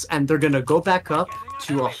M8s, and they're gonna go back up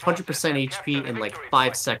to 100% HP in like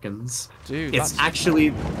 5 seconds. Dude, it's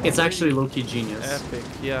actually low-key genius. Epic,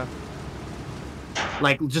 yeah.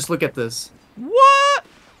 Like, just look at this. What?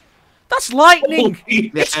 That's lightning!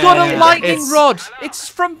 It's got a Yeah, lightning it's- rod! It's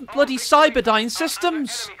from bloody Cyberdyne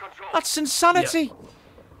Systems! That's insanity!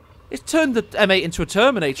 It's turned the M8 into a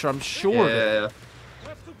Terminator, I'm sure of it. Yeah.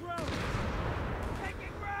 Left to ground.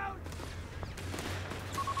 Taking ground.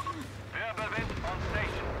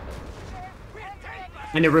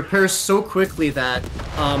 And it repairs so quickly that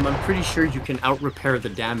I'm pretty sure you can out-repair the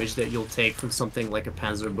damage that you'll take from something like a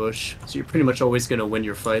Panzerbusch. So you're pretty much always going to win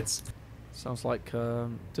your fights. Sounds like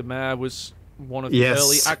Dumais was one of the Yes.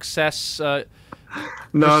 early access No,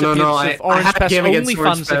 recipients of I had a OrangePest game against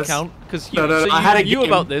OnlyFans OrangePest. account, because No, so I had a you knew game.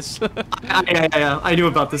 about this. I knew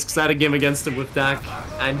about this because I had a game against him with Dak,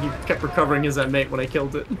 and he kept recovering his M8 when I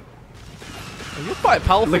killed it. You're quite a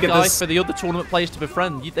powerful Look at guy this. for the other tournament players to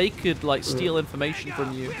befriend. They could like steal information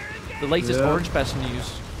from you. The latest Yeah. OrangePest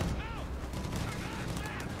news.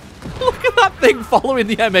 Look at that thing following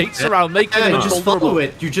the M8s around, making Yeah, them you just invulnerable. follow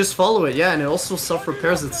it. You just follow it, yeah, and it also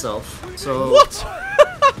self-repairs itself. So What?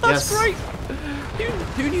 That's Yes. great.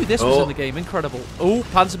 Who knew this was in the game? Incredible. Oh,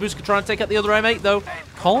 Panzerboost could try and take out the other M8 though.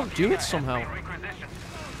 Can't do it somehow.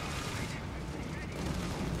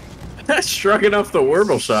 Shrugging off the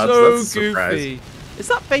Werble shots. So That's a surprise. goofy. Is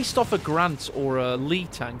that based off a Grant or a Lee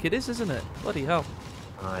tank? It is, isn't it? Bloody hell.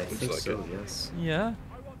 I think like so, it. yes. Yeah.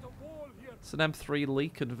 It's an M3 Lee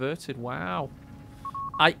converted. Wow.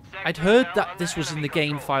 I'd heard that this was in the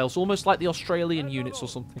game files, almost like the Australian units or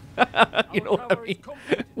something. You know what I mean?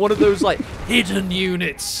 One of those like hidden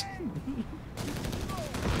units.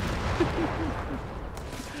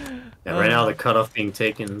 Yeah, right now the cutoff being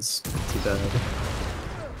taken is too bad.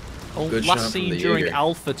 Oh, Good shot last from seen the during Jaeger.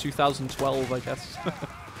 Alpha 2012, I guess.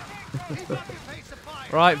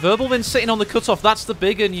 Right, Verbalvin's sitting on the cutoff. That's the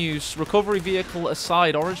bigger news. Recovery vehicle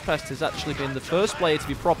aside, OrangePest has actually been the first player to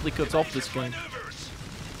be properly cut off this game.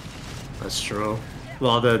 That's true.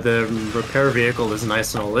 Well, the repair vehicle is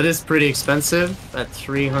nice and all. It is pretty expensive at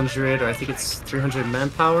 300, or I think it's 300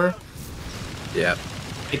 manpower. Yeah.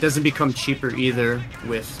 It doesn't become cheaper either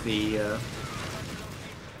with the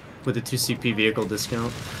 2CP vehicle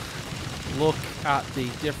discount. Look at the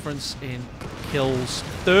difference in kills.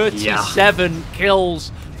 37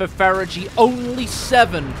 kills for F3riG, only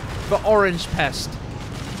 7 for OrangePest.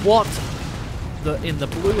 What in the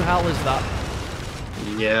blue hell is that?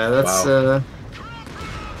 Yeah, that's Wow.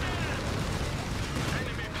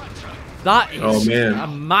 That is Oh, man. a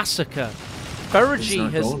massacre. He's F3riG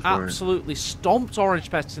not has going for it. absolutely stomped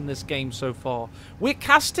OrangePest in this game so far. We're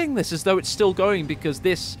casting this as though it's still going because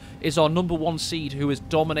this is our #1 seed who has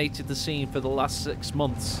dominated the scene for the last 6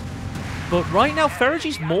 months. But right now,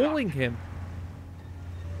 F3riG's mauling him.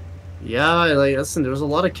 Yeah, like listen, there was a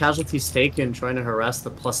lot of casualties taken trying to harass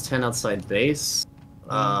the +10 outside base.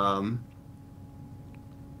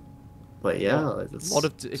 But yeah, it's A lot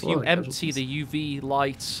of, it's if a lot you of empty casualties. the UV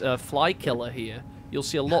light fly killer here, you'll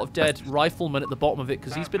see a lot of dead riflemen at the bottom of it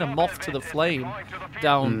because he's been a moth to the flame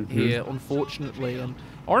down here, unfortunately. And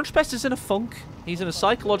OrangePest is in a funk. He's in a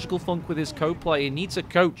psychological funk with his co-play. He needs a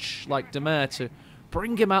coach like Dumais to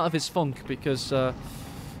bring him out of his funk because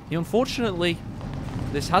he unfortunately,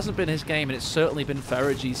 this hasn't been his game and it's certainly been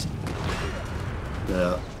F3riG's.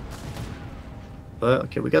 Yeah. But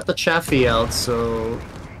okay, we got the Chaffee out, so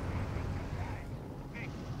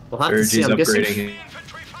we'll have to see. F3riG's I'm guessing. upgrading.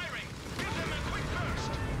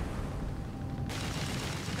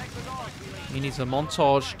 He needs a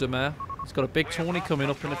montage, Dumais. He's got a big tourney coming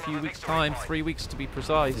up in a few weeks' time, 3 weeks to be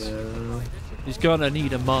precise. He's gonna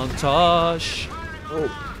need a montage.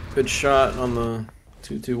 Oh, good shot on the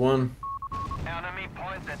 221.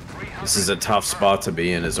 This is a tough spot to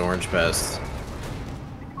be in as OrangePest.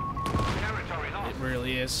 It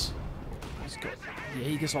really is. He's got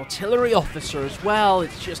Jaeger's artillery officer as well.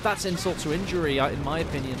 It's just, that's insult to injury, in my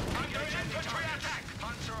opinion.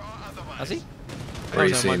 Has he? Where are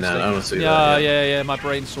you no, my seeing that? mistake. I don't see Yeah, that yet. yeah, my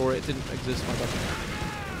brain saw it. It didn't exist, my bad.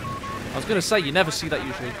 I was gonna say, you never see that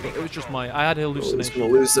usually, but it was just I had Oh, he's hallucination.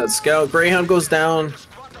 gonna lose that scout. Greyhound goes down.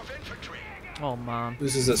 Oh, man.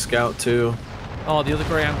 Loses a scout too. Oh, the other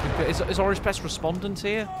Greyhound. Is OrangePest respondent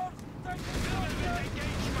here?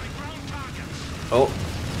 Oh,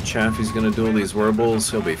 Chaffee's gonna duel these Werbles.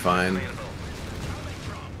 He'll be fine.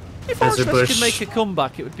 If Panzerbusch. OrangePest could make a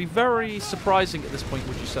comeback, it would be very surprising at this point,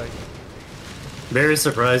 would you say? Very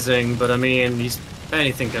surprising, but I mean,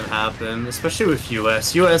 anything can happen, especially with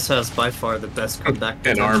US. US has by far the best comeback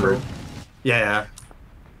And potential. armor. Yeah.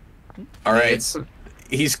 All right. It's,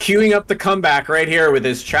 He's queuing up the comeback right here with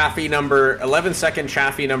his Chaffee number 11-second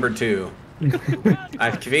Chaffee number 2.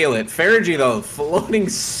 I feel it. F3riG though, floating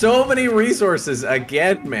so many resources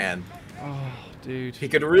again, man. Dude. He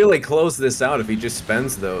could really close this out if he just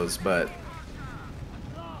spends those, but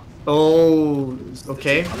Oh,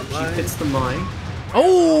 okay. She hits the mine.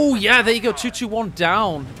 Oh, yeah, there you go. 2-2-1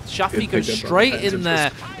 down. Shafi Good goes pickup on straight defensive in there.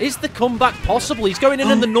 system. Is the comeback possible? He's going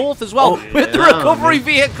in the north as well Oh, with the yeah, recovery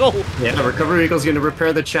vehicle. Yeah, the recovery vehicle's going to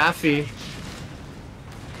repair the Chaffee.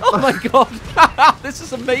 Oh, my God. This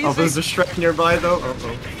is Oh, amazing. there's a Shrek nearby, though.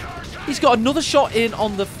 Uh-oh. He's got another shot in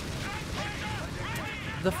on the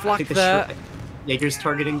I flak think the there. Jaeger's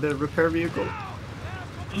targeting the repair vehicle.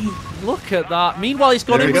 Look at that. Meanwhile, he's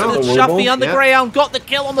gone There in we with go. the The Shafi Warble, and the yeah. Greyhound. Got the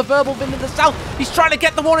kill on the verbal bin in the south. He's trying to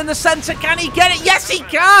get the one in the center. Can he get it? Yes, he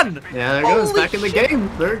can. Yeah, there it goes. Holy Back in the shit. game.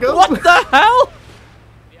 There it goes. What the hell?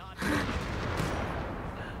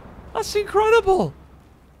 That's incredible.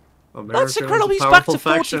 America That's is a incredible. He's back to powerful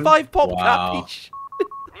faction. 45 pop Wow. capiche.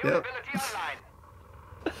 Yep.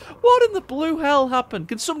 What in the blue hell happened?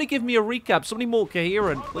 Can somebody give me a recap? Somebody more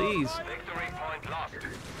coherent, please.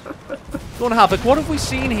 Go on, Havoc. What have we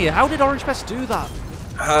seen here? How did OrangePest do that?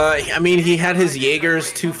 I mean, he had his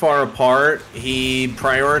Jaegers too far apart. He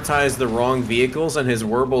prioritized the wrong vehicles, and his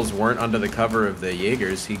Werbles weren't under the cover of the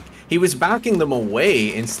Jaegers. He was backing them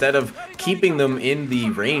away instead of keeping them in the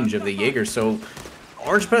range of the Jaegers. So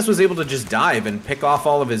OrangePest was able to just dive and pick off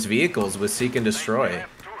all of his vehicles with Seek and Destroy.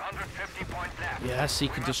 Yeah,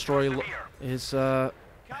 Seek and Destroy is a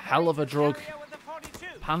hell of a drug.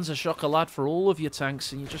 Panzer Chocolat for all of your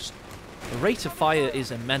tanks, and you just... The rate of fire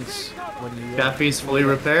is immense when you... Chaffee's fully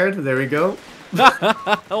repaired. There we go.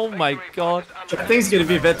 Oh my god. That thing's gonna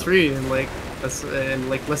be vet 3 in like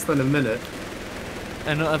less than a minute.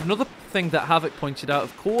 And another thing that Havoc pointed out,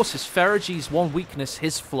 of course, is F3riG's one weakness,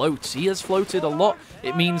 his floats. He has floated a lot.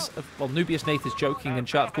 It means, well, Nubius Nath is joking in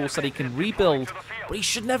chat, of course, that he can rebuild, but he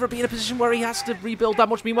should never be in a position where he has to rebuild that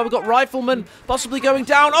much. Meanwhile, we've got Rifleman possibly going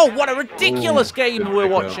down. Oh, what a ridiculous game we're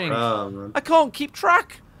watching. Man. I can't keep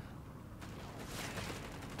track.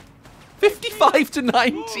 55 to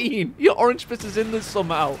 19. Your OrangePest is in this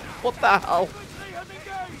somehow. What the hell?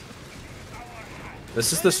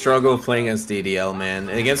 This is the struggle of playing against DDL, man.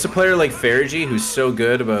 And against a player like F3riG, who's so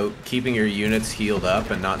good about keeping your units healed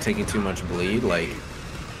up and not taking too much bleed, like...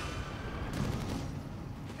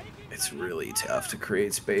 It's really tough to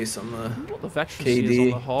create space on the What the veteran KD. is on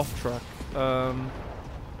the half track.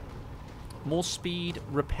 More speed,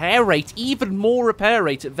 repair rate, even more repair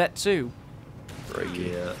rate at Vet 2.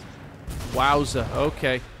 Yeah. Wowza,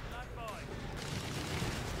 okay.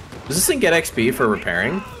 Does this thing get XP for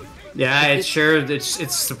repairing? Yeah,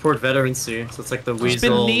 it's support veterancy, so it's like the It's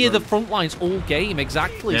weasel. been near the front lines all game,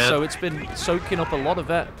 exactly, Yeah. so it's been soaking up a lot of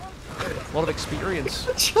vet. A lot of experience.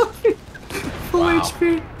 Full Wow.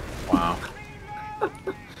 HP. Wow.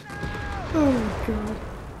 Oh god.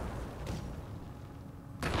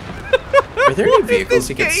 Are there any vehicles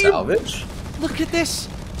he can game. salvage? Look at this!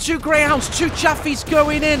 2 Greyhounds, 2 Chaffies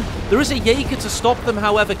going in! There is a Jaeger to stop them,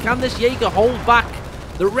 however. Can this Jaeger hold back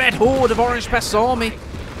the red horde of OrangePest's army?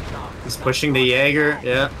 He's pushing the Jaeger.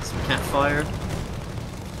 Yeah, some cat fire.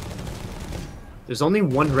 There's only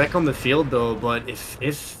one wreck on the field though, but if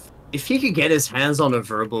he could get his hands on a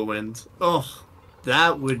verbal wind, oh,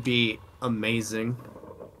 that would be amazing.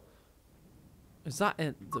 Is that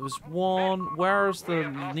it? There was one. Where's the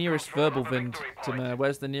nearest verbal wind to me?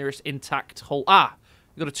 Where's the nearest intact hull? Ah!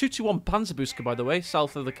 We've got a 221 Panzerbuska, by the way,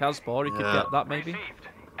 south of the Casbah. You could Yeah. get that, maybe.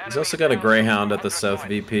 He's also got a Greyhound at the South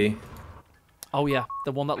VP. Oh, yeah.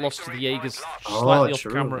 The one that lost to the Jaegers Oh, slightly off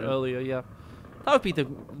true, camera yeah. earlier, yeah. That would be the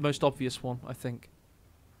most obvious one, I think.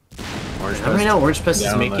 Right now, OrangePest is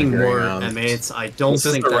down on making that more Greyhound. M8s. I don't This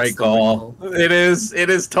is think the that's right call. It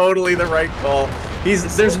is totally the right call.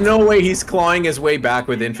 There's no way he's clawing his way back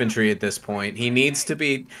with infantry at this point. He needs to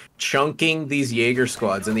be chunking these Jaeger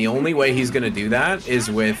squads, and the only way he's going to do that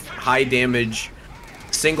is with high damage,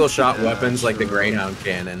 single shot weapons like the Greyhound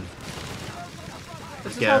cannon.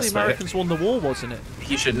 This is Yeah, how the that's right. Americans won the war, wasn't it?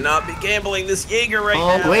 He should not be gambling this Jaeger right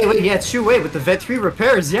Oh, now. wait, yeah, wait, with the Vet 3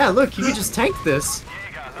 repairs, yeah, look, you could just tank this.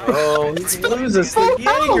 Oh, he loses the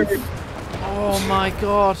Jaeger. Oh my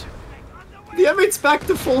god. The M8's back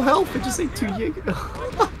to full health, it just ate 2 Jaeger.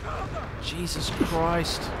 Jesus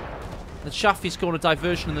Christ. The Chaffee's going a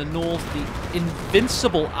diversion in the north. The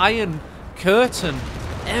invincible Iron Curtain.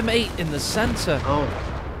 M8 in the center.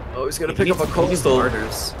 Oh, he's gonna pick up a coastal.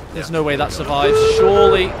 Martyrs. There's no way that survives.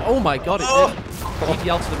 Surely. Oh my god, it did.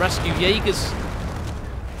 EPL to the rescue. Jaegers.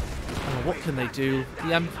 Oh, what can they do?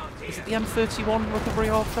 Is it the M31 recovery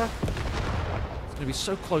after? It's going to be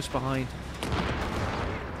so close behind.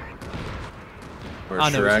 Or I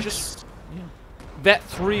know, Shrek. it's just... Yeah. Vet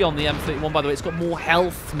 3 on the M31, by the way. It's got more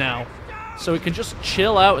health now. So it can just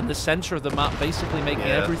chill out in the center of the map, basically making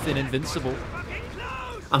Yeah. everything invincible.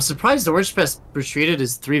 I'm surprised the OrangePest retreated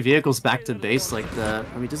his 3 vehicles back to base like that.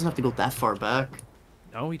 I mean, he doesn't have to go that far back.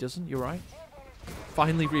 No, he doesn't. You're right.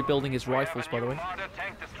 Finally rebuilding his rifles, by the way.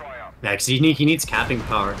 Yeah, because he needs capping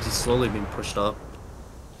power. 'Cause he's slowly being pushed up.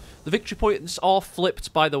 The victory points are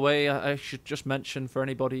flipped, by the way. I should just mention for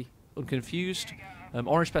anybody unconfused.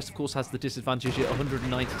 OrangePest, of course, has the disadvantage at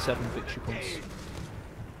 197 victory points.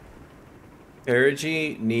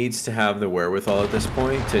 CoH3 needs to have the wherewithal at this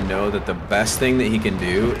point to know that the best thing that he can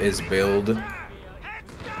do is build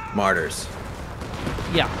martyrs.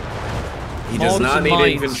 Yeah. He does Martyrs not and need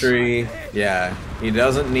mines. infantry. Yeah. He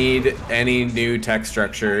doesn't need any new tech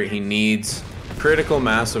structure. He needs critical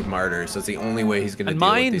mass of martyrs. That's the only way he's going to And deal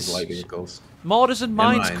with these mines. light vehicles. Mortars and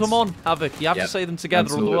mines, mines. come on, Havoc. You have Yep, to say them together,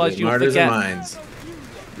 absolutely. otherwise you'll Martyrs forget. and mines.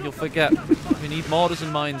 You'll forget. We need Mortars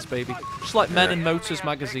and Mines, baby. Just like Men and Motors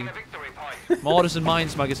magazine. Mortars and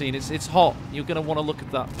Mines magazine. It's hot. You're going to want to look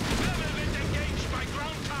at that.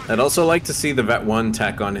 I'd also like to see the Vet 1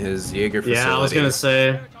 tech on his Jaeger facility. Yeah, I was gonna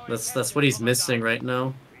say that's what he's missing right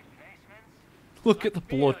now. Look at the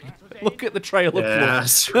blood. Look at the trail of blood.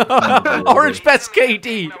 Yes. OrangePest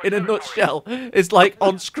KD, in a nutshell, is like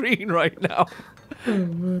on screen right now.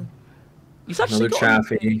 He's actually Another got...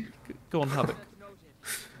 chaffee. Go on, Havoc.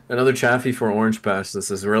 Another chaffee for OrangePest.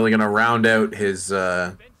 This is really going to round out his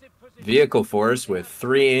vehicle force with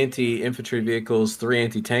 3 anti-infantry vehicles, 3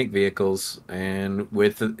 anti-tank vehicles, and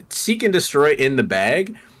with Seek and Destroy in the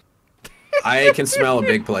bag, I can smell a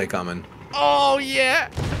big play coming. Oh, yeah.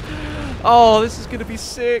 Oh, this is going to be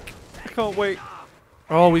sick. I can't wait.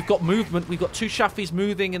 Oh, we've got movement. We've got 2 Shaffies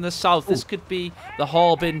moving in the south. This could be the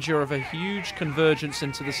harbinger of a huge convergence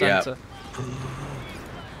into the center.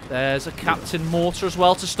 There's a Captain Mortar as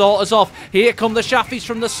well to start us off. Here come the Shaffies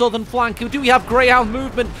from the southern flank. Do we have Greyhound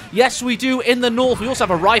movement? Yes, we do in the north. We also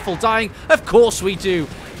have a rifle dying. Of course we do.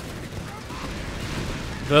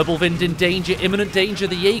 Verbal-Wind in danger, imminent danger.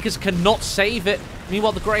 The Jaegers cannot save it.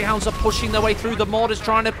 Meanwhile, the Greyhounds are pushing their way through. The Mortars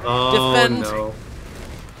trying to defend. No.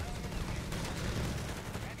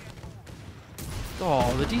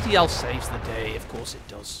 Oh, the DDL saves the day. Of course it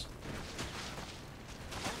does.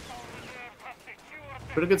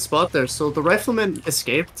 Pretty good spot there. So the rifleman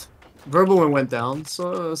escaped. Verbalwind went down,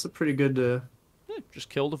 so that's a pretty good. Yeah, just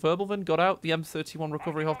killed a Verbal-Wind, got out. The M31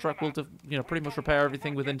 recovery half track will, pretty much repair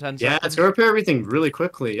everything within 10 seconds. Yeah, it's gonna repair everything really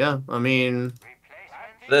quickly. Yeah, I mean,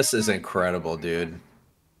 This is incredible, dude.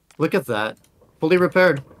 look at that, fully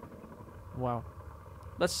repaired. Wow.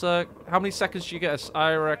 Let's. How many seconds do you get us?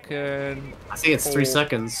 I reckon. I think it's 3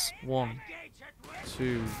 seconds. 1,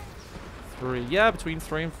 2, 3. Yeah, between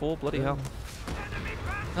 3 and 4. Bloody hell.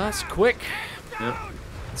 That's quick. Yep,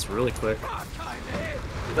 it's really quick.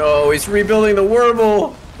 Oh, he's rebuilding the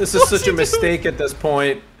Warble. This is What's such he a mistake at this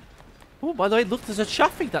point. Oh, by the way, look, there's a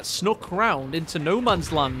Chaffee that snuck round into no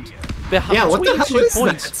man's land. Behind Yeah, what the hell 22 is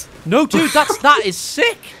points. that? No, dude, that is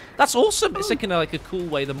sick. That's awesome. It's like in like a cool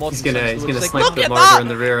way. The modern He's gonna sense would say, snipe look the at martyr that! in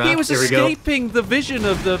the rear. He was Here we go. escaping the vision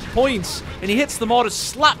of the points, and he hits the martyr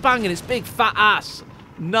slap bang in its big fat ass.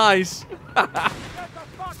 Nice.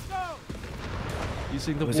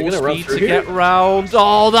 Using the Was he wall gonna run speed through to here? get round.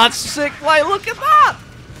 Oh, that's sick play. Look at that.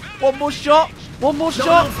 One more shot. One more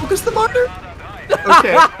shot. Focus the martyr.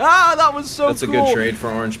 Okay. That was so That's cool. a good trade for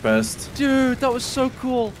OrangePest. Dude, that was so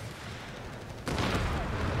cool.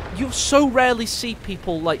 You so rarely see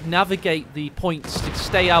people like navigate the points to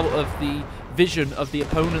stay out of the vision of the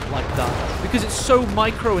opponent like that because it's so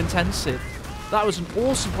micro intensive. That was an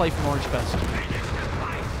awesome play from OrangePest.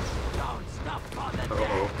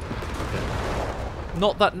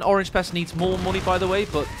 Not that OrangePest needs more money, by the way,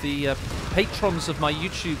 but the patrons of my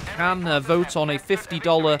YouTube can vote on a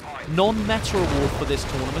 $50 non-meta award for this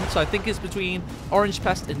tournament. I think it's between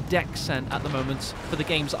OrangePest and Dexen at the moment for the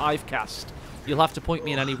games I've cast. You'll have to point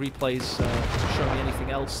me in any replays to show me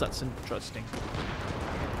anything else that's interesting.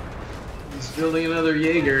 He's building another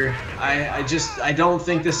Jaeger. I don't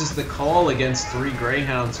think this is the call against 3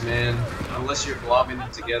 Greyhounds, man. Unless you're globbing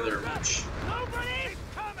them together, which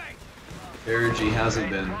CoH3 hasn't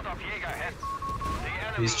been.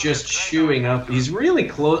 He's just chewing up. He's really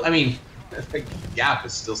close. I mean, the gap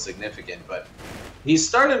is still significant, but he's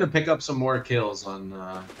starting to pick up some more kills on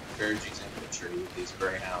CoH3's infantry with these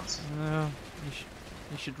Greyhounds.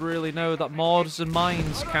 You should really know that mods and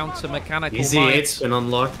mines counter mechanical Easy mines. 8's been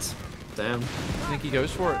unlocked. Damn. I think he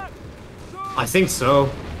goes for it. I think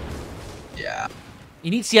so. Yeah. He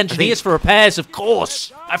needs the engineers for repairs, of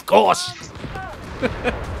course. Of course.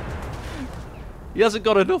 He hasn't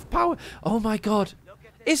got enough power. Oh my god.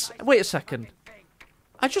 Wait a second.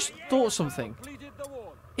 I just thought of something.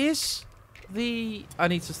 Is I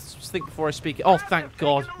need to think before I speak it. Oh, thank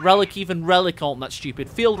God. Relic, even Relic aren't that stupid.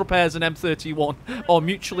 Field repairs and M31 are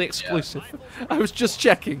mutually exclusive. Yeah. I was just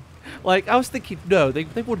checking. Like, I was thinking, no, they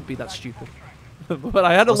wouldn't be that stupid. But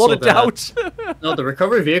I had a lot of doubt. No, the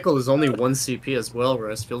recovery vehicle is only 1 CP as well,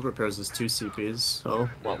 whereas field repairs is 2 CPs. So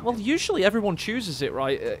well, usually everyone chooses it,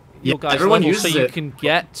 right? Yeah, your guys' everyone level, uses so you it. can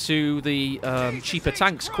get to the cheaper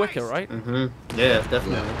tanks quicker, right? Yeah,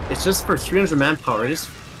 definitely. Yeah. It's just for 300 manpower. It is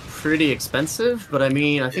pretty expensive, but I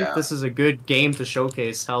mean, I think this is a good game to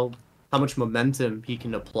showcase how much momentum he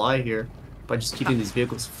can apply here by just keeping these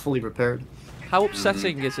vehicles fully repaired. How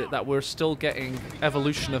upsetting is it that we're still getting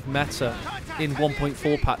evolution of meta in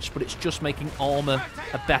 1.4 patch, but it's just making armor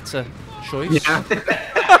a better choice? Yeah.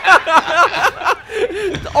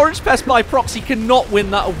 OrangePest by proxy cannot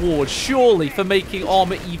win that award, surely, for making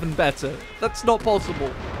armor even better. That's not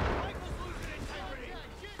possible.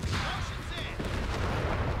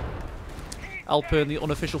 Alpern, the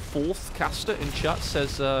unofficial 4th caster in chat,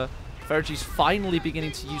 says F3riG's finally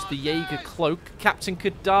beginning to use the Jaeger cloak. Captain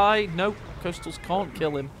could die. No, Coastals can't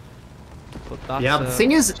kill him. But that, yeah, the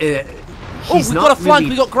thing is, we've got a flank.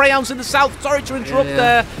 We've got Greyhounds in the south. Sorry to interrupt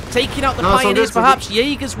there. Taking out the Pioneers, perhaps.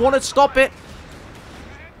 Jaegers want to stop it.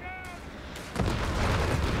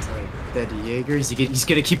 Dead Jaegers. He's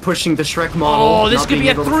going to keep pushing the Shrek model. Oh, this could be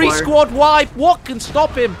a 3-squad wipe. What can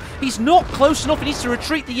stop him? He's not close enough. He needs to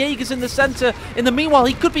retreat the Jaegers in the center. In the meanwhile,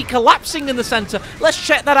 he could be collapsing in the center. Let's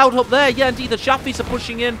check that out up there. Yeah, indeed, the Shaffies are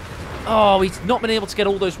pushing in. Oh, he's not been able to get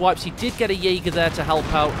all those wipes. He did get a Jaeger there to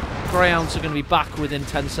help out. Greyhounds are going to be back within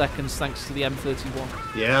 10 seconds thanks to the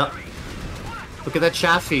M31. Yeah. Look at that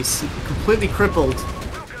Shaffies. Completely crippled.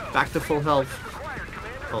 Back to full health.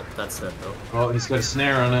 Oh, that's it, though. Oh, he's got a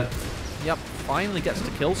snare on it. Yep, finally gets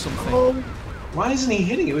to kill something. Oh. Why isn't he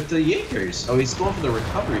hitting it with the Jaegers? Oh, he's going for the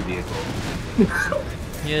recovery vehicle.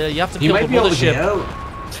 Yeah, you have to kill the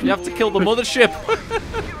mothership. You have to kill the mothership.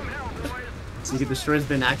 Seek Destroyer's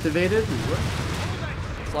been activated?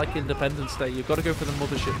 It's like Independence Day. You've got to go for the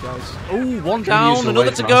mothership, guys. Oh, one down,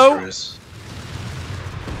 another to go.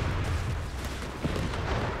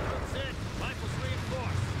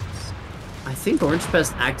 I think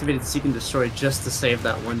OrangePest activated Seek and Destroy just to save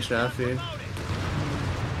that one Chaffee.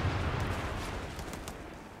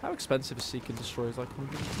 How expensive is Seek and Destroy? Is like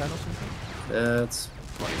 110 or something? It's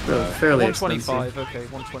fairly 125, expensive. okay,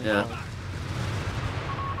 125. Yeah.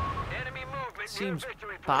 Seems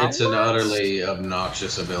bad. It's an utterly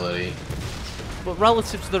obnoxious ability. But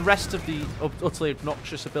relative to the rest of the utterly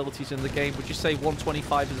obnoxious abilities in the game, would you say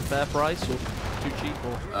 125 is a fair price or too cheap?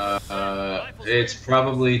 Or? It's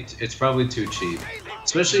probably too cheap.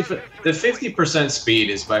 Especially for the 50% speed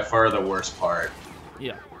is by far the worst part.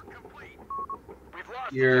 Yeah.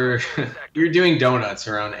 You're doing donuts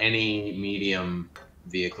around any medium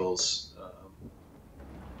vehicles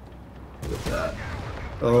with that.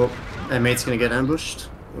 Oh, that mate's gonna get ambushed.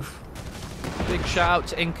 Oof. Big shout out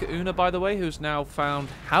to Inka Una, by the way, who's now found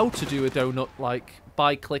how to do a donut, like,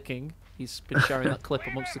 by clicking. He's been sharing that clip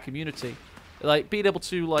amongst the community. Like, being able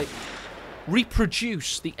to, like,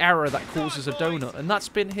 reproduce the error that causes a donut. And that's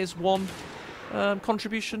been his one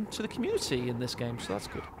contribution to the community in this game, so that's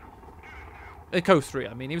good.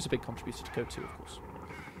 CoH3, I mean, he was a big contributor to CoH2, of course.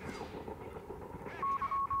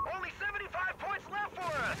 Only 75 points left for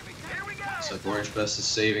us. Here we go. Looks like OrangePest is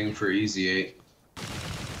saving for Easy 8.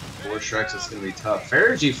 4 Shreks, it's going to be tough.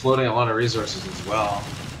 F3riG floating a lot of resources as well.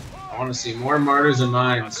 I want to see more Martyrs and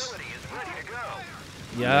Mines.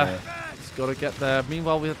 Yeah, he's got to get there.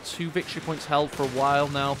 Meanwhile, we have 2 victory points held for a while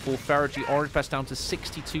now for F3riG. OrangePest down to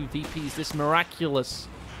 62 VPs. This miraculous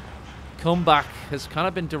comeback has kind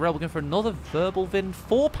of been derailed. We're going for another verbal win.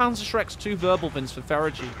 4 Panzer Shreks, 2 verbal wins for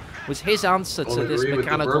F3riG. Was his answer to this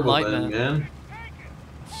mechanical nightmare. Man.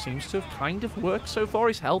 Seems to have kind of worked so far.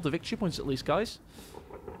 He's held the victory points at least, guys.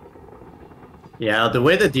 Yeah, the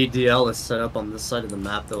way the DDL is set up on this side of the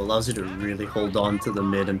map, though, allows you to really hold on to the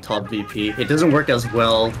mid and top VP. It doesn't work as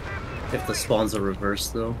well if the spawns are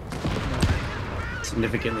reversed, though.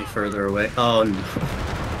 Significantly further away. Oh, no.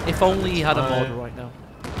 If only he had a mod right now.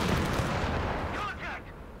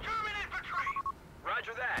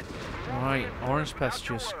 Right, OrangePest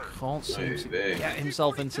just can't seem to get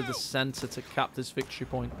himself into the center to cap this victory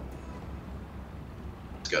point.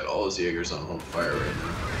 He's got all his Jaegers on home fire right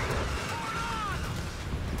now.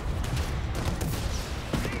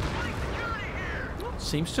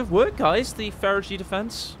 Seems to have worked, guys, the FRG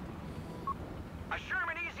defense.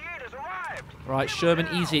 Right, Sherman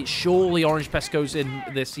Easy 8. Surely OrangePest goes in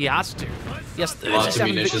this. He has to. Yes, lots of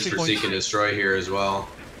munitions for Seek and Destroy here as well.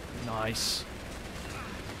 Nice.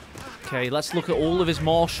 Okay, let's look at all of his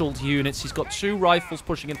marshaled units. He's got 2 rifles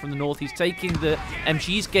pushing in from the north. He's taking the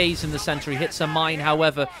MG's gaze in the center. He hits a mine,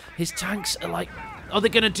 however. His tanks are like... Are they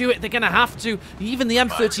going to do it? They're going to have to. Even the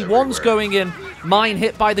M31's going in. Mine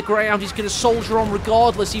hit by the Greyhound. He's going to soldier on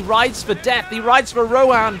regardless. He rides for death. He rides for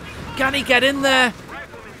Rohan. Can he get in there?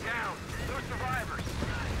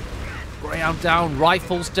 Greyhound down.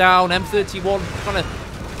 Rifles down. M31 trying to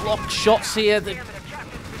block shots here. The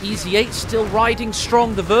Easy 8 still riding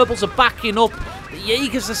strong. The Verbals are backing up. The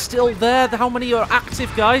Jaegers are still there. How many are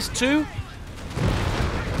active, guys? 2?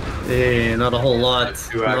 Yeah, not a whole lot.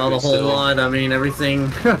 Not a whole lot. I mean,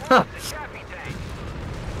 everything. It's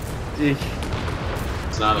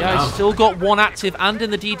not Yeah, enough. he's still got 1 active and in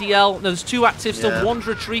the DDL. No, there's 2 active, still 1's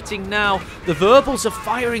retreating now. The Verbals are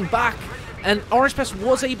firing back. And OrangePest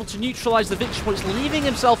was able to neutralize the victory points, leaving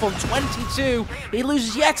himself on 22. He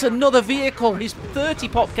loses yet another vehicle. He's 30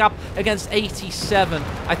 pop cap against 87.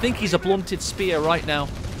 I think he's a blunted spear right now.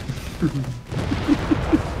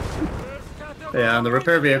 Yeah, and the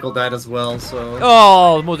repair vehicle died as well, so...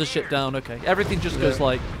 Oh, the mothership down. Okay, everything just goes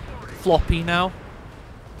like floppy now.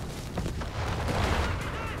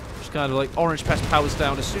 Just kind of like OrangePest powers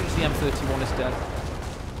down as soon as the M31 is dead.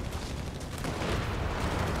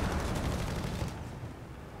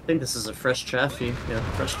 I think this is a fresh Chaffee. Yeah,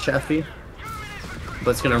 fresh Chaffee.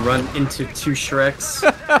 But it's gonna run into 2 Shreks.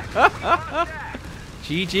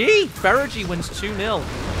 GG! F3riG wins 2-0.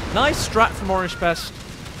 Nice strat from OrangePest,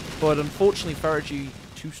 but unfortunately FR3G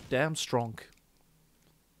too damn strong.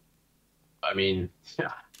 I mean,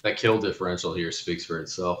 yeah, that kill differential here speaks for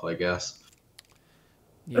itself, I guess.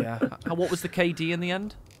 Yeah. What was the KD in the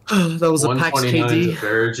end? That was a Pax 129 KD. to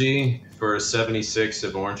F3riG for 76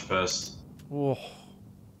 of OrangePest. Oh,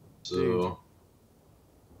 So, dude.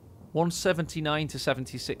 179 to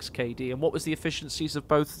 76 KD. And what was the efficiencies of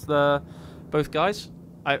both guys?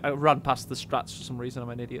 I ran past the strats for some reason. I'm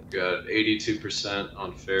an idiot. got 82%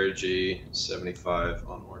 on F3riG, 75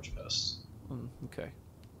 on OrangePest. Okay.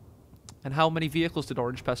 And how many vehicles did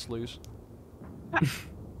OrangePest lose?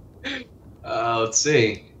 Let's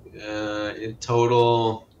see. In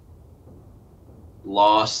total,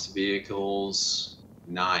 lost vehicles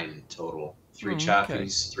 9 total. 3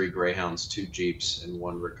 Chaffies, 3 Greyhounds, 2 Jeeps, and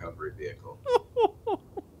 1 recovery vehicle.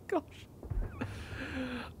 Gosh.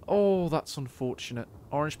 Oh, that's unfortunate.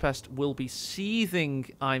 OrangePest will be seething,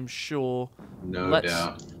 I'm sure. No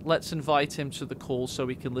doubt. Let's invite him to the call so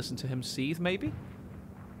we can listen to him seethe, maybe?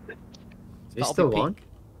 He's still on?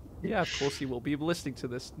 Yeah, of course he will be listening to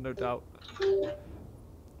this, no doubt.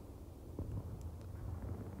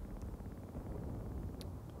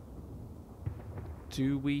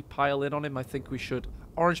 Do we pile in on him? I think we should.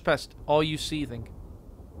 OrangePest, are you seething?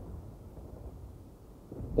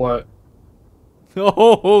 What?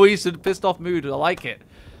 Oh, he's in a pissed off mood. I like it.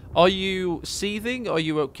 Are you seething? Are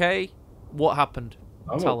you okay? What happened?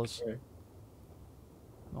 Tell us.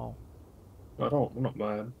 Oh. I'm not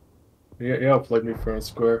mad. Yeah, played me fair and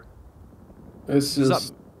square. It's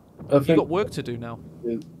just... I think you got work to do now.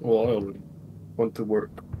 Well, I already went to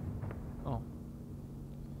work. Oh.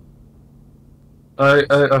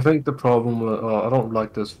 I think the problem, I don't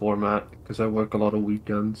like this format, because I work a lot of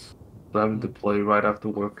weekends. So having to play right after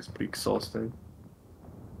work is pretty exhausting.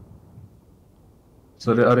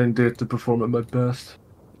 So I didn't dare to perform at my best.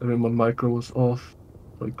 I mean, my micro was off,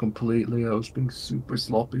 like, completely. I was being super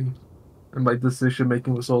sloppy. And my decision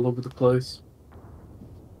making was all over the place.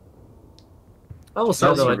 I will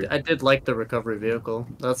say, though, I did like the recovery vehicle.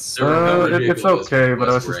 That's... It's okay, but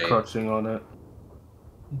I was just crunching on it.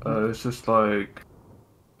 It's just like...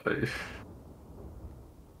 I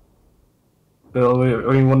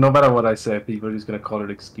mean, no matter what I say, people are just gonna call it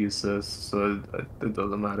excuses, so it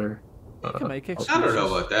doesn't matter. You can make excuses. I don't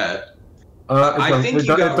know about that. I think you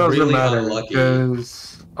got doesn't really matter unlucky.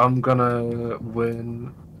 because I'm gonna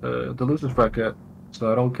win the losers bracket,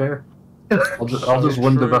 so I don't care. I'll just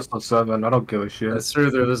win the best of 7. I don't give a shit. That's true.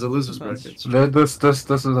 There's a losers bracket.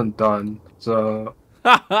 This isn't done. So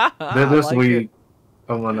this like week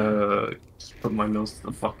I'm gonna just put my nose to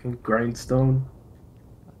the fucking grindstone.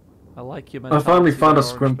 I like you, man. I finally found a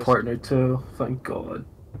scrim partner too. Thank God.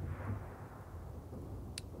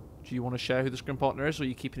 Do you want to share who the scrim partner is, or are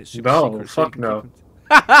you keeping it super No, secret? fuck no.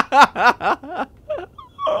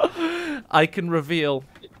 I can reveal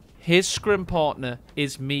his scrim partner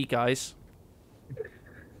is me, guys.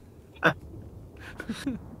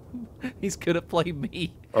 He's gonna play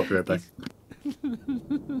me. I'll be right back.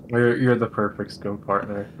 You're the perfect scrim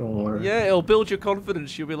partner. Don't worry. Yeah, it'll build your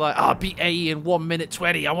confidence. You'll be like, "I'll beat AE in 1 minute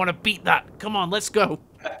 20. I want to beat that. Come on, let's go."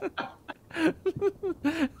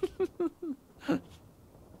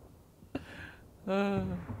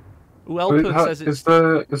 Uelpun says it's...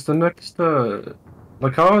 Is the next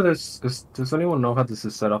like how does anyone know how this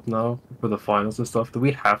is set up now for the finals and stuff? Do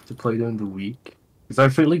we have to play during the week? Because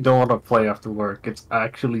I really don't want to play after work. It's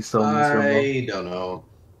actually so miserable. I don't know.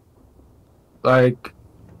 Like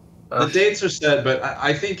The dates are set, but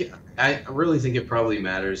I really think it probably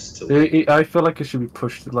matters to. Like, I feel like it should be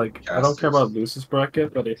pushed. Like casters. I don't care about losers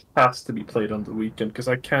bracket, but it has to be played on the weekend because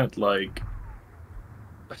I can't like.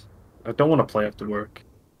 I don't want to play after work.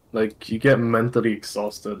 Like you get mentally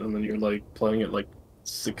exhausted, and then you're like playing at like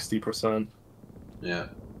 60%. Yeah.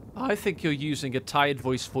 I think you're using a tired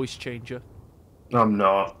voice changer. I'm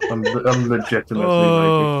not. I'm legitimately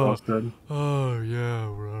like exhausted. Oh yeah,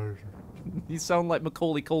 right. You sound like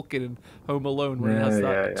Macaulay Culkin in Home Alone when he has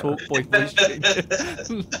that talk boy voice changer.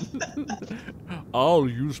 I'll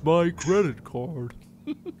use my credit card.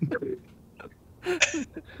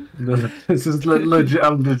 This is legit.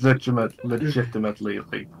 I'm legitimately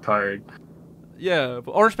like tired. Yeah,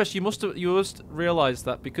 but OrangePest, you must realize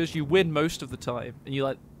that because you win most of the time, and you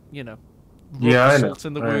like, you know, rub salt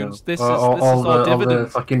in the wounds. This is our dividend. All the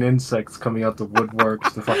fucking insects coming out the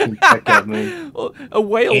woodworks to fucking peck at me. A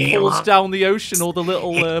whale falls down the ocean, or the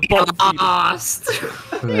little bottom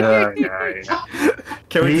feeder. Yeah.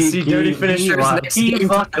 Can't wait to see Dirty Finishers next game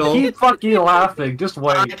title. Keep fucking laughing. Just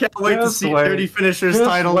wait. I can't wait to see Dirty Finishers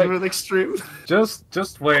title with Extreme.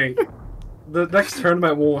 Just wait. The next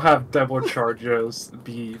tournament will have demo charges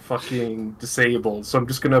be fucking disabled, so I'm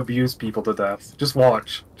just gonna abuse people to death. Just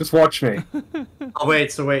watch. Just watch me. Oh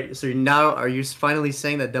wait, so now are you finally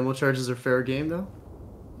saying that demo charges are fair game though?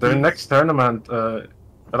 The next tournament, I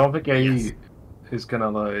don't think AE is gonna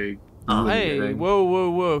like. Hey,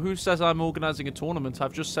 whoa! Who says I'm organizing a tournament?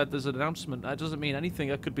 I've just said there's an announcement. That doesn't mean anything.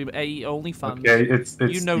 That could be AE only fans. Okay, it's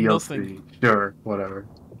you know DLC. nothing. Sure, whatever.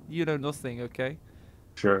 You know nothing. Okay.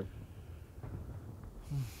 Sure.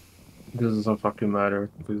 This doesn't fucking matter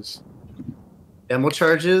because demo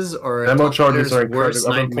charges are incredible.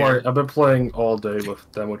 Nightmare. I've been playing all day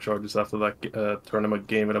with demo charges after that tournament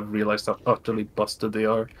game, and I've realized how utterly busted they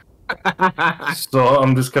are. So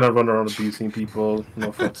I'm just gonna run around abusing people.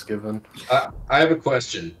 No fucks given. I have a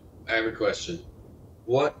question.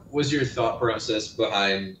 What was your thought process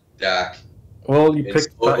behind DAC? Well, you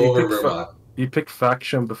pick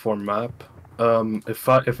faction before map. If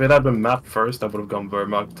it had been map first, I would have gone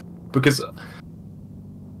Wehrmacht. Because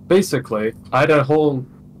basically, I had a whole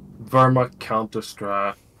Wehrmacht counter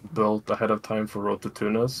strat built ahead of time for Road to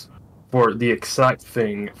Tunis for the exact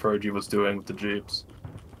thing F3riG was doing with the Jeeps.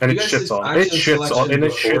 And it shits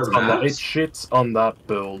on that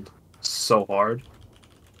build so hard.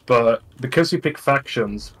 But because you pick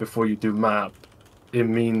factions before you do map, it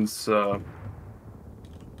means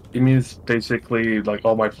basically like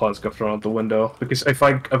all my plans got thrown out the window. Because if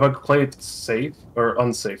I play it safe or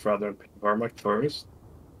unsafe rather than pick Wehrmacht first,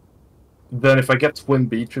 then if I get Twin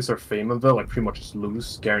Beaches or Famenville, I pretty much just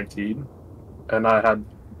lose guaranteed. And I had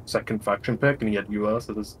second faction pick, and he had US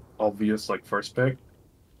as his obvious like first pick.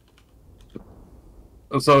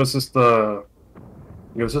 So it's just it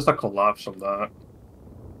was just a collapse from that.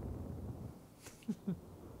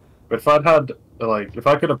 If I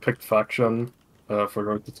could have picked faction for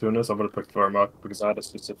Road to Tunis, I would have picked Wehrmacht because I had a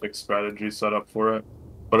specific strategy set up for it.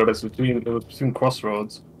 But it was between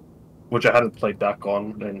Crossroads, which I hadn't played DAC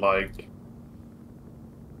on in like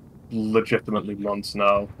legitimately months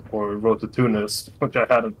now, or Road to Tunis, which I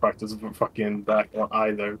hadn't practiced for fucking DAC on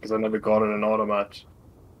either because I never got it in auto match.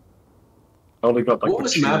 I only got like. What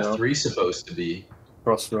was map 3 supposed to be?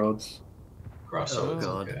 Crossroads. Crossroads.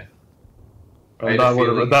 Oh, God. Okay.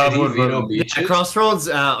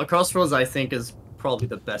 Crossroads, I think, is probably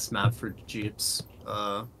the best map for Jeeps.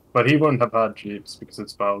 But he wouldn't have had Jeeps because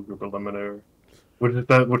it's Battle Group Eliminator, which is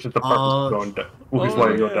the purpose of going down. Which is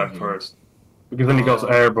why you go down first. Because then he goes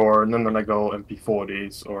airborne, and then I go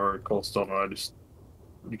MP40s or coastal, and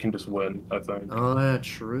you can just win. I think. Oh, yeah,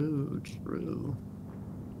 true.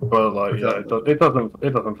 But like, yeah, it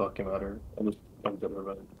doesn't fucking matter. I'm good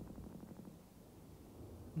with it.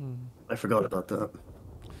 I forgot about that.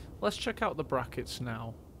 Let's check out the brackets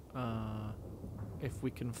now, if we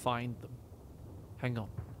can find them. Hang on.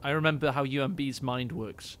 I remember how UMB's mind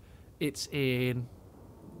works. It's in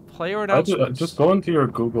player announcements. Just go into your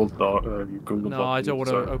Google Doc. No, I don't want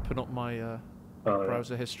to open up my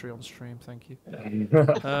browser history on stream. Thank you.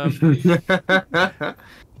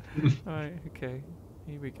 Alright, okay.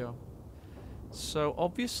 Here we go. So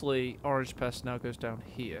obviously, OrangePest now goes down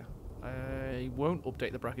here. I won't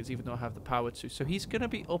update the brackets even though I have the power to. So he's going to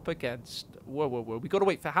be up against... Whoa. We got to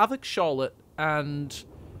wait for Havoc, Charlotte, and...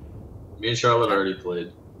 Me and Charlotte already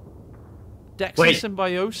played. Dexter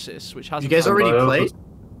Symbiosis, which has... You guys already played?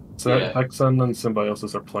 So Yeah. Hexen and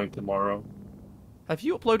Symbiosis are playing tomorrow. Have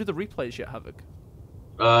you uploaded the replays yet, Havoc?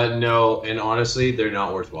 No, and honestly, they're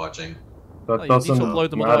not worth watching. That Oh, you need to doesn't upload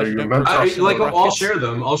them, matter. otherwise you You don't meant progress. I'll share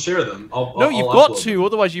them. I'll share them. No, I'll you've got upload to, them.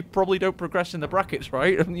 otherwise you probably don't progress in the brackets,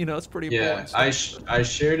 right? You know, that's pretty Yeah, important. I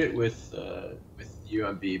shared it with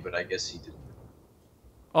UMB, but I guess he didn't.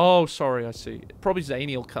 Oh, sorry, I see. Probably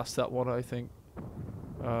Zany will cast that one, I think.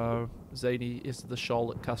 Zany is the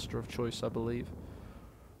Charlotte caster of choice, I believe.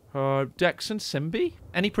 Dex and Simbi?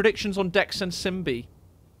 Any predictions on Dex and Simbi?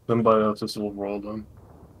 Symbiosis will roll them.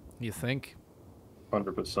 You think?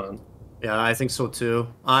 100%. Yeah, I think so too.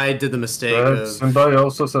 I did the mistake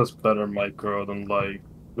Symbiosis has better micro than, like,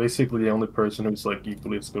 basically the only person who's, like,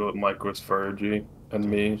 equally as good at micro is F3riG and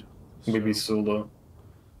me. Maybe Sula.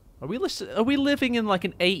 Are we living in like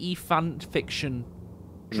an AE fan fiction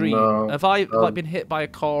dream? No, Have I like been hit by a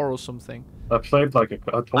car or something? I played like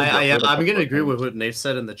I'm gonna agree with what Nate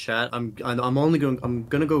said in the chat. I'm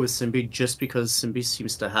gonna go with Simbi just because Simbi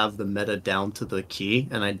seems to have the meta down to the key,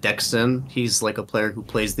 and Dexon, he's like a player who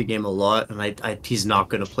plays the game a lot, and he's not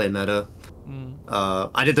gonna play meta.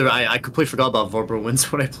 I completely forgot about Vorbro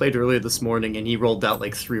wins when I played earlier this morning, and he rolled out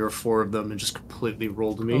like 3 or 4 of them and just completely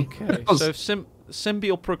rolled me. Okay, so if Simbi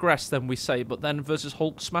will progress, then we say, but then versus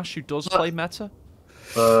Hulk Smash, who does play meta?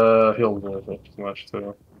 He'll win Hulk Smash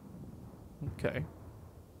too. Okay.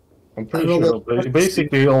 I'm pretty sure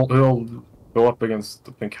basically he'll go up against,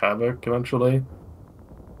 I think, Havoc eventually.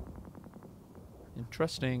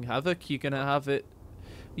 Interesting. Havoc, you're gonna have it.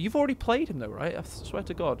 You've already played him though, right? I swear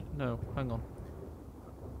to God. No, hang on.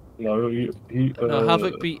 No, No,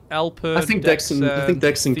 Havoc beat Alper. I think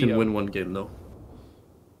Dexon can win one game though.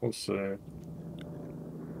 We'll see.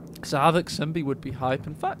 So Havoc Simbi would be hype.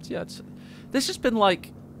 In fact, yeah, this has been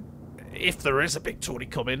like, if there is a big tourney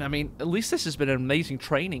coming, I mean, at least this has been an amazing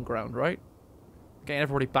training ground, right? Getting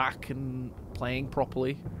everybody back and playing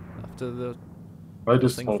properly after the I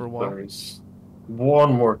just thing hope for a while. there's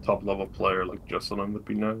one more top level player like Jesselyn would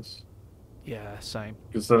be nice. Yeah, same.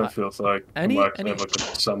 Because then it feels like any- we might have like a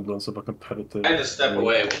semblance of a competitive. I had to step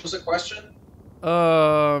away. What was the question?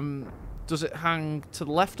 Does it hang to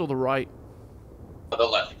the left or the right? The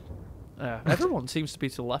left. Yeah, everyone seems to be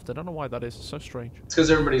to the left. I don't know why that is. It's so strange. It's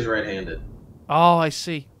because everybody's right-handed. Oh, I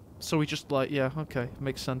see. So we just like, yeah, okay,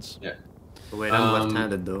 makes sense. Yeah. Wait, I'm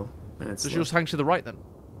left-handed though. Does yours hang to the right then?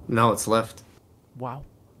 No, it's left. Wow.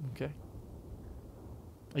 Okay.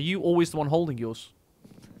 Are you always the one holding yours?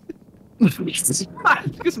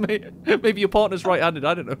 Because maybe your partner's right-handed.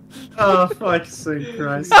 I don't know. Oh, fuck's sake,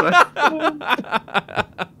 Christ.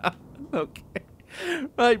 Okay.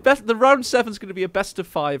 Right, the round 7's going to be a best of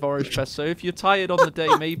 5 OrangePest. So if you're tired on the day,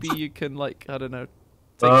 maybe you can, like, I don't know.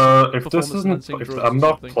 If this isn't, I'm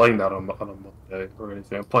not something. playing that on a Monday or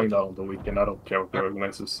anything. I'm playing that on the weekend. I don't care what the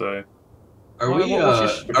organizers say. Are we?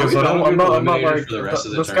 Because are we I'm not like for the rest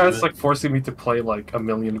of the this tournament? guy's like forcing me to play like a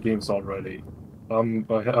million games already. I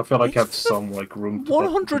feel like I have some like room. To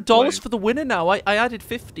 $100 for the winner now. I added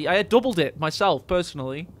 50. I had doubled it myself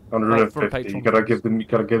personally. 150. You gotta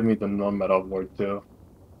give me the non-meta award too.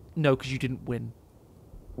 No, because you didn't win.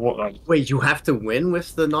 What? Wait, you have to win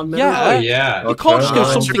with the non-meta? Yeah. Oh yeah. You can't just go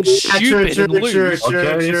Okay. something stupid and lose.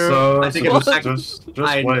 Okay, so I think it was just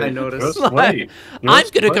I wait. noticed. Just wait. I'm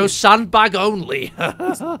Just gonna go wait. sandbag only.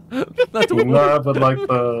 Nah, but like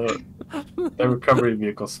the recovery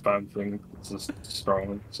vehicle spam thing is just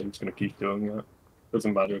strong, so I'm just gonna keep doing it.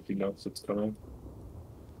 Doesn't matter if he knows it's coming.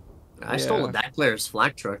 I stole that player's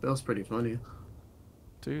flak truck. That was pretty funny.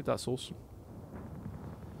 Dude, that's awesome.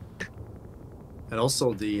 And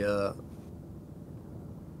also the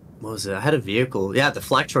what was it? I had a vehicle. Yeah, the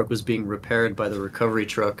flak truck was being repaired by the recovery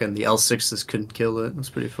truck, and the L6s couldn't kill it. It was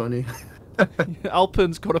pretty funny.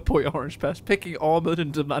 Alpin's got a point, OrangePest, picking armored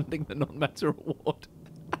and demanding the non-meta award.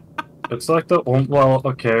 It's like the well,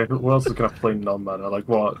 okay. Who else is gonna play non-meta? Like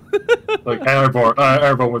what? Like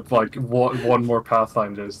airborne with like one more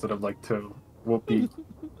Pathfinder instead of like 2. Whoopee.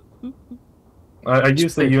 I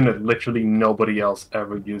use the unit literally nobody else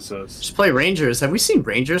ever uses. Just play Rangers. Have we seen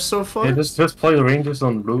Rangers so far? Yeah, just play the Rangers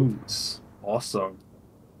on runes. Awesome.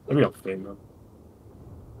 Maybe I'll play them.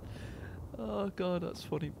 Oh god, that's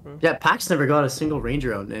funny, bro. Yeah, Pax never got a single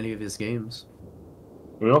Ranger out in any of his games.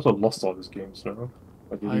 We also lost all his games now.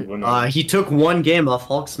 He took one game off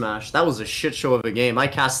Hulk Smash. That was a shit show of a game. I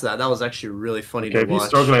cast that. That was actually really funny to if he's watch.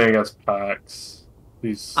 struggling against Pax,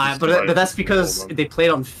 but that's because they played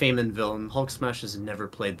on Famenville, and Hulk Smash has never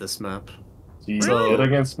played this map. He did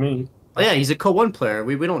against me. Oh yeah, he's a Co-1 player.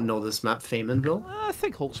 We don't know this map, Famenville. I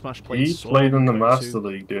think Hulk Smash played. He played in the Master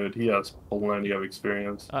League, dude. He has plenty of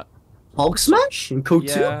experience. Hulk Smash in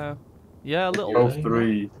Co-2? Yeah, a little.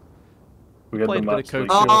 Bo3. We had Played the a bit match of league.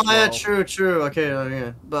 CoH3 Oh as yeah, well. true. Okay,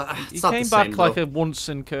 yeah. But He it's not came the back same, like though. a once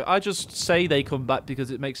in Co. I just say they come back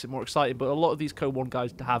because it makes it more exciting, but a lot of these Co1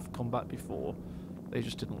 guys have come back before. They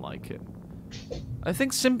just didn't like it. I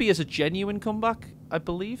think Simbi is a genuine comeback, I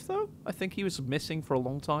believe, though. I think he was missing for a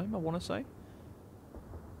long time, I want to say.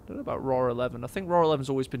 I don't know about Raw 11. I think Raw 11's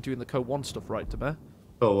always been doing the Co1 stuff, right, Dumais?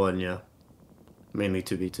 Co1, yeah. Mainly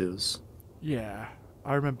 2v2s. Yeah.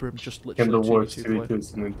 I remember him just And literally the worst 2v2 play.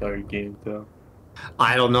 2v2s in the entire game, though.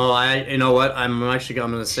 I don't know. You know what? I'm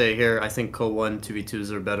gonna say here. I think Co1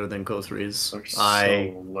 2v2s are better than Co3s. They're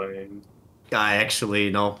so lame. I actually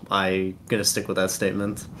no. I'm gonna stick with that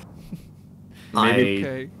statement. Maybe-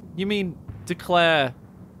 Okay. You mean declare?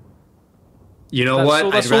 You know That's what?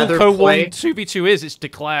 all, that's I'd all rather Co1 play. 2v2 is. It's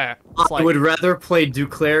declare. It's I like, would rather play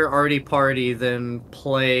Duclair Artie Party than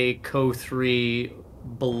play Co3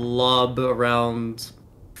 Blob around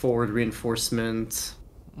forward reinforcement.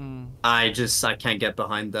 I can't get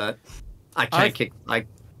behind that. I can't kick.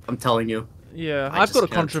 I'm telling you. yeah, I I've got a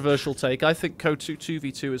just can't. controversial take. I think Co2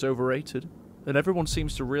 2v2 is overrated, and everyone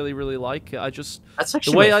seems to really, really like it. That's The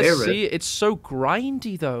actually way my I favorite. see it, it's so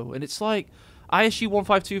grindy though, and it's like ISU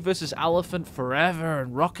 152 versus Elephant forever,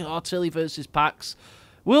 and Rocket Artillery versus Pax.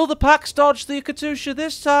 Will the Pax dodge the Katusha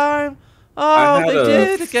this time? Oh, had they a-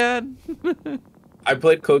 did again. I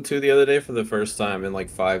played Code 2 the other day for the first time in like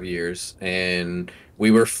 5 years, and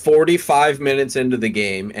we were 45 minutes into the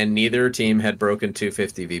game, and neither team had broken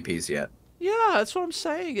 250 VPs yet. Yeah, that's what I'm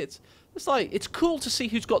saying. It's like it's cool to see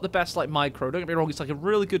who's got the best like micro. Don't get me wrong, it's like a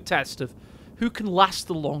really good test of who can last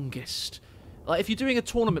the longest. Like if you're doing a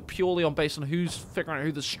tournament purely based on who's figuring out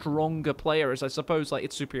who the stronger player is, I suppose like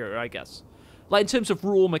it's superior, I guess. Like in terms of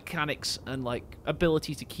raw mechanics and like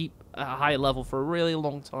ability to keep a high level for a really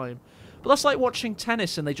long time. But that's like watching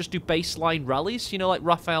tennis and they just do baseline rallies, you know, like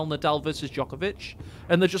Rafael Nadal versus Djokovic.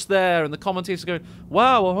 And they're just there and the commentators are going,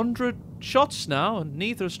 wow, 100 shots now and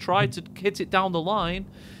neither has tried to hit it down the line.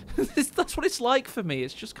 That's what it's like for me.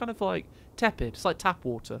 It's just kind of like tepid. It's like tap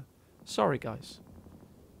water. Sorry, guys.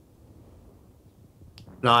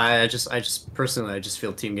 No, I just personally, I just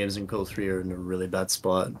feel team games in Code 3 are in a really bad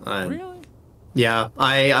spot. Really? Yeah,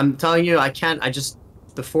 I'm telling you, I can't.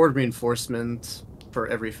 The forward reinforcement for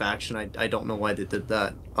every faction. I don't know why they did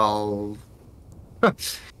that.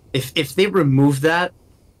 If they remove that,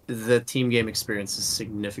 the team game experience is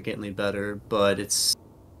significantly better. But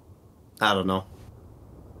I don't know.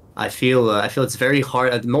 I feel it's very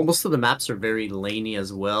hard. Most of the maps are very laney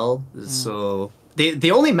as well. So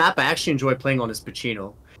the only map I actually enjoy playing on is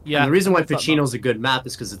Pacino. Yeah. And the reason why I love that map. Pacino's a good map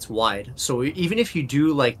is because it's wide. So even if you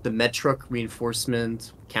do like the Medtruck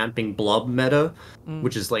reinforcement camping blob meta,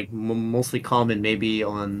 which is like mostly common maybe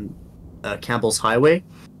on Campbell's Highway,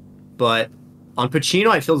 but on Pacino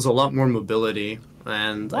I feel there's a lot more mobility.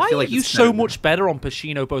 And Why I feel like are you it's so better. much better on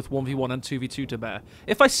Pacino, both 1v1 and 2v2 to bear?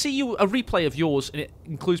 If I see you a replay of yours and it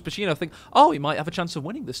includes Pacino, I think, oh, he might have a chance of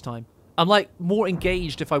winning this time. I'm like more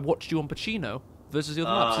engaged if I watched you on Pacino versus the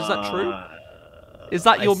other maps. Is that true? Is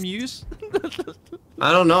that your muse?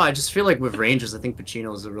 I don't know. I just feel like with Rangers, I think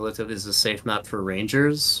Pacino is a safe map for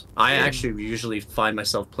Rangers. I actually usually find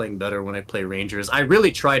myself playing better when I play Rangers. I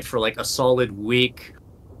really tried for like a solid week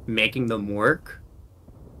making them work.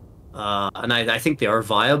 And I think they are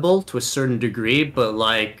viable to a certain degree, but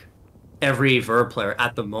like every Verb player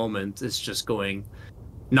at the moment is just going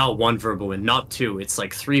not one verbal win, not two. It's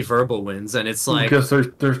like 3 verbal wins, and it's like Because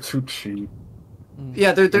they're too cheap.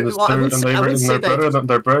 yeah, they're well, I would say that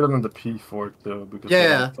They're better than the P4 though, because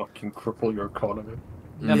Yeah. they fucking cripple your economy.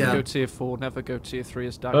 Never Yeah. go tier 4, never go tier 3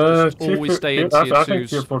 as daggers. Just always stay in tier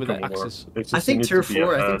 2s with the axes. I think tier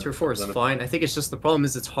 4 is fine. I think it's just the problem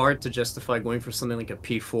is it's hard to justify going for something like a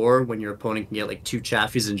P4 when your opponent can get like 2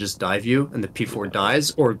 chaffies and just dive you and the P4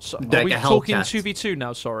 dies, or So, like are we a talking Hellcat. 2v2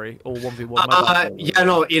 now, sorry? Or 1v1? My bad. Yeah,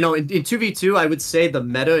 no, in 2v2, I would say the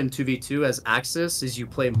meta in 2v2 as Axis is you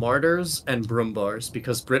play Martyrs and Broombars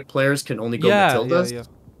because Brit players can only go Matildas. Yeah.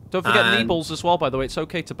 Don't forget And- Neebles as well, by the way. It's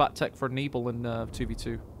okay to back tech for Neeble in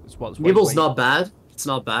 2v2 as well. Neeble's not bad. It's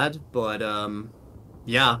not bad, but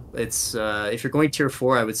yeah, it's if you're going tier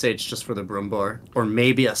 4, I would say it's just for the Broombar or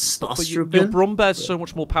maybe a But your Stostrupin. Brumbear's so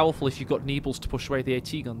much more powerful if you've got Neebles to push away the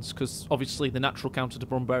AT guns, because obviously the natural counter to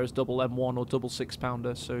Brumbear is double M1 or double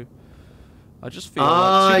 6-pounder, so I just feel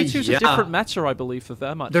like 2v2's a yeah. different meta, I believe, for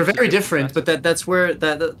them. They're It's a very different, meta. but that's where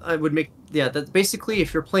that I would make. Yeah, that basically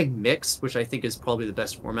if you're playing mixed, which I think is probably the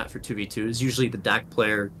best format for 2v2, is usually the DAC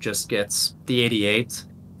player just gets the 88,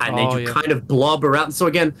 and then you kind of blob around. So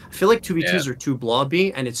again, I feel like 2v2s are too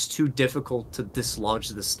blobby, and it's too difficult to dislodge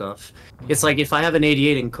this stuff. It's like if I have an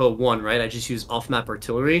 88 in Code 1, right? I just use off-map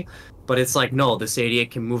artillery. But it's like, no, this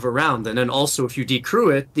 88 can move around. And then also, if you decrew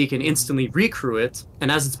it, they can instantly recrew it.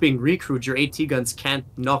 And as it's being recrewed, your AT guns can't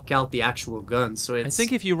knock out the actual gun. So it's... I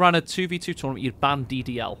think if you ran a 2v2 tournament, you'd ban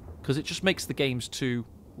DDL. Because it just makes the games too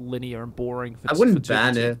linear and boring. I wouldn't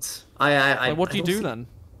ban it. What do you do then?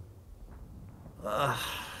 I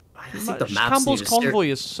think the maps Campbell's Convoy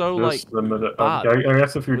is so, like, bad. I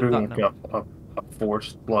guess if you're with doing that like a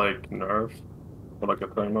forced, like, nerf, or like a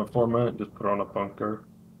tournament format, just put on a bunker.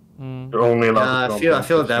 You're only allowed to I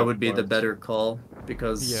feel that would be the better call,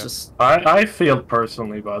 because just... I feel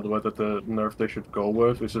personally, by the way, that the nerf they should go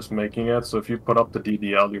with is just making it so if you put up the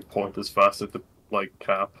DDL, your point is faster to, like,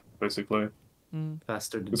 cap, basically.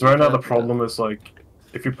 Faster to Because right now the problem is, like,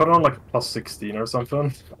 if you put on, like, plus 16 or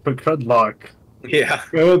something, but good luck. Yeah.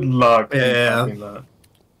 Good luck. Yeah. That.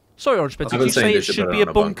 Sorry, OrangePest, did you say it should be a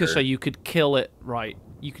bunker so you could kill it right?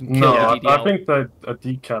 You can kill the DDL. I think that a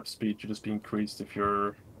decap speed should just be increased if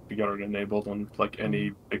you got it enabled on like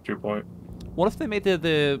any victory point. What if they made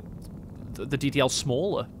the DDL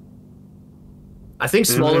smaller? I think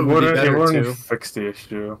smaller would be better too. Fix the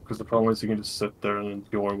issue, because the problem is you can just sit there and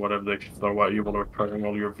endure whatever they throw at you while repairing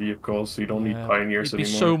all your vehicles, so you don't need pioneers anymore.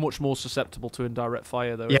 You'd be so much more susceptible to indirect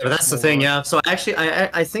fire, though. Yeah, but that's the thing. Yeah. So actually,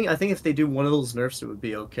 I think if they do one of those nerfs, it would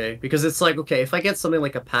be okay, because it's like, okay, if I get something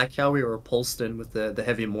like a Pack Howie or a Polston with the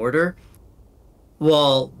heavy mortar,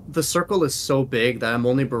 well, the circle is so big that I'm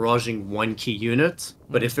only barraging one key unit.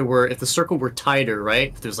 But if the circle were tighter,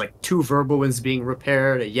 right? If there's like 2 Verboens being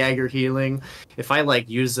repaired, a Jaeger healing, if I like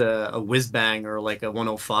use a whiz bang or like a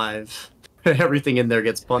 105, everything in there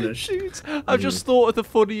gets punished. Dude, I've just thought of the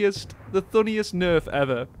funniest nerf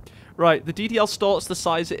ever. Right, the DDL starts the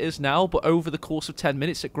size it is now, but over the course of 10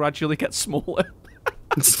 minutes, it gradually gets smaller.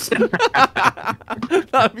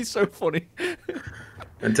 That'd be so funny.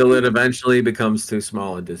 Until it eventually becomes too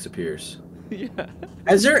small and disappears. Yeah.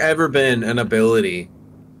 Has there ever been an ability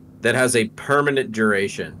that has a permanent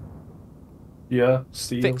duration? Yeah,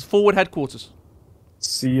 Seal. Fix forward headquarters.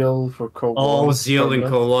 Seal for CoH3. Oh, Zeal and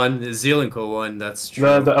CoH3. Zeal and CoH3, that's true.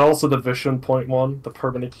 Also the Vision point 1. The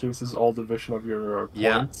permanent loses all the vision of your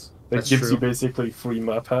points. That gives you basically free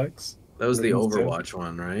map hacks. That was the Overwatch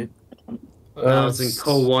one, right? That was in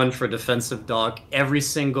CoH3 for defensive dock. Every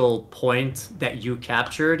single point that you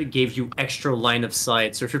captured gave you extra line of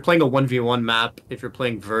sight. So if you're playing a 1v1 map, if you're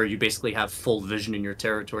playing Ver, you basically have full vision in your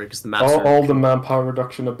territory because the maps all the manpower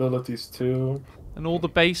reduction abilities too. And all the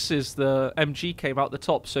bases, the MG came out the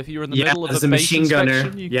top. So if you were in the middle of a machine base gunner,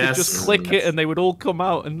 inspection, you could just click it and they would all come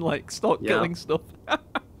out and like start killing stuff.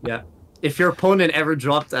 Yeah. If your opponent ever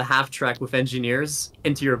dropped a half track with engineers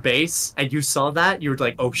into your base and you saw that, you were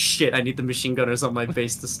like, oh shit, I need the machine gunners on my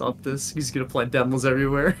base to stop this. He's gonna plant demos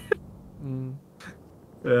everywhere.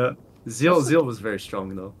 Yeah. Zeal was very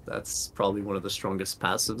strong though. That's probably one of the strongest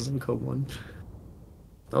passives in CoH3.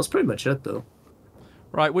 That was pretty much it though.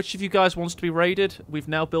 Right, which of you guys wants to be raided? We've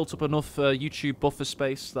now built up enough YouTube buffer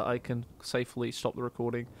space that I can safely stop the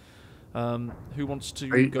recording. Who wants to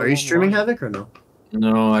Are you streaming Havoc or no?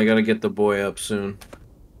 No, I gotta get the boy up soon.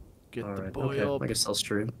 Get the boy up. I guess I'll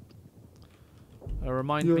stream.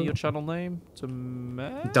 Remind me your channel name.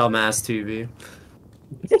 Dumais TV.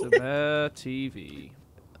 Dumais TV.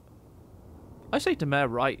 I say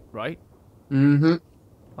Dumais right? Mm-hmm.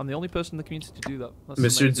 I'm the only person in the community to do that. That's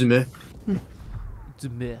Monsieur Dumais.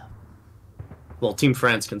 Dumais. Well, Team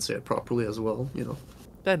France can say it properly as well, you know.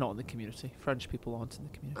 They're not in the community. French people aren't in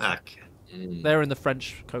the community. Okay. They're in the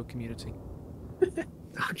French co-community.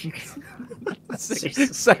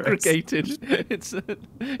 Segregated.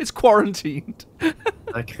 It's quarantined.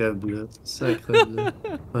 Sacre bleu. Sacre bleu.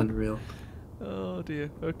 Unreal. Oh dear.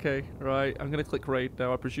 Okay, right. I'm gonna click raid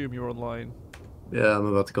now. I presume you're online. Yeah, I'm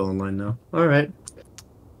about to go online now. Alright.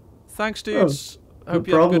 Thanks, dudes. Hope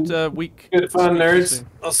you problem. have a good week. Good fun, nerds.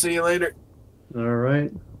 I'll see you later.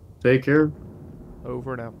 Alright. Take care.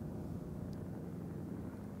 Over and out.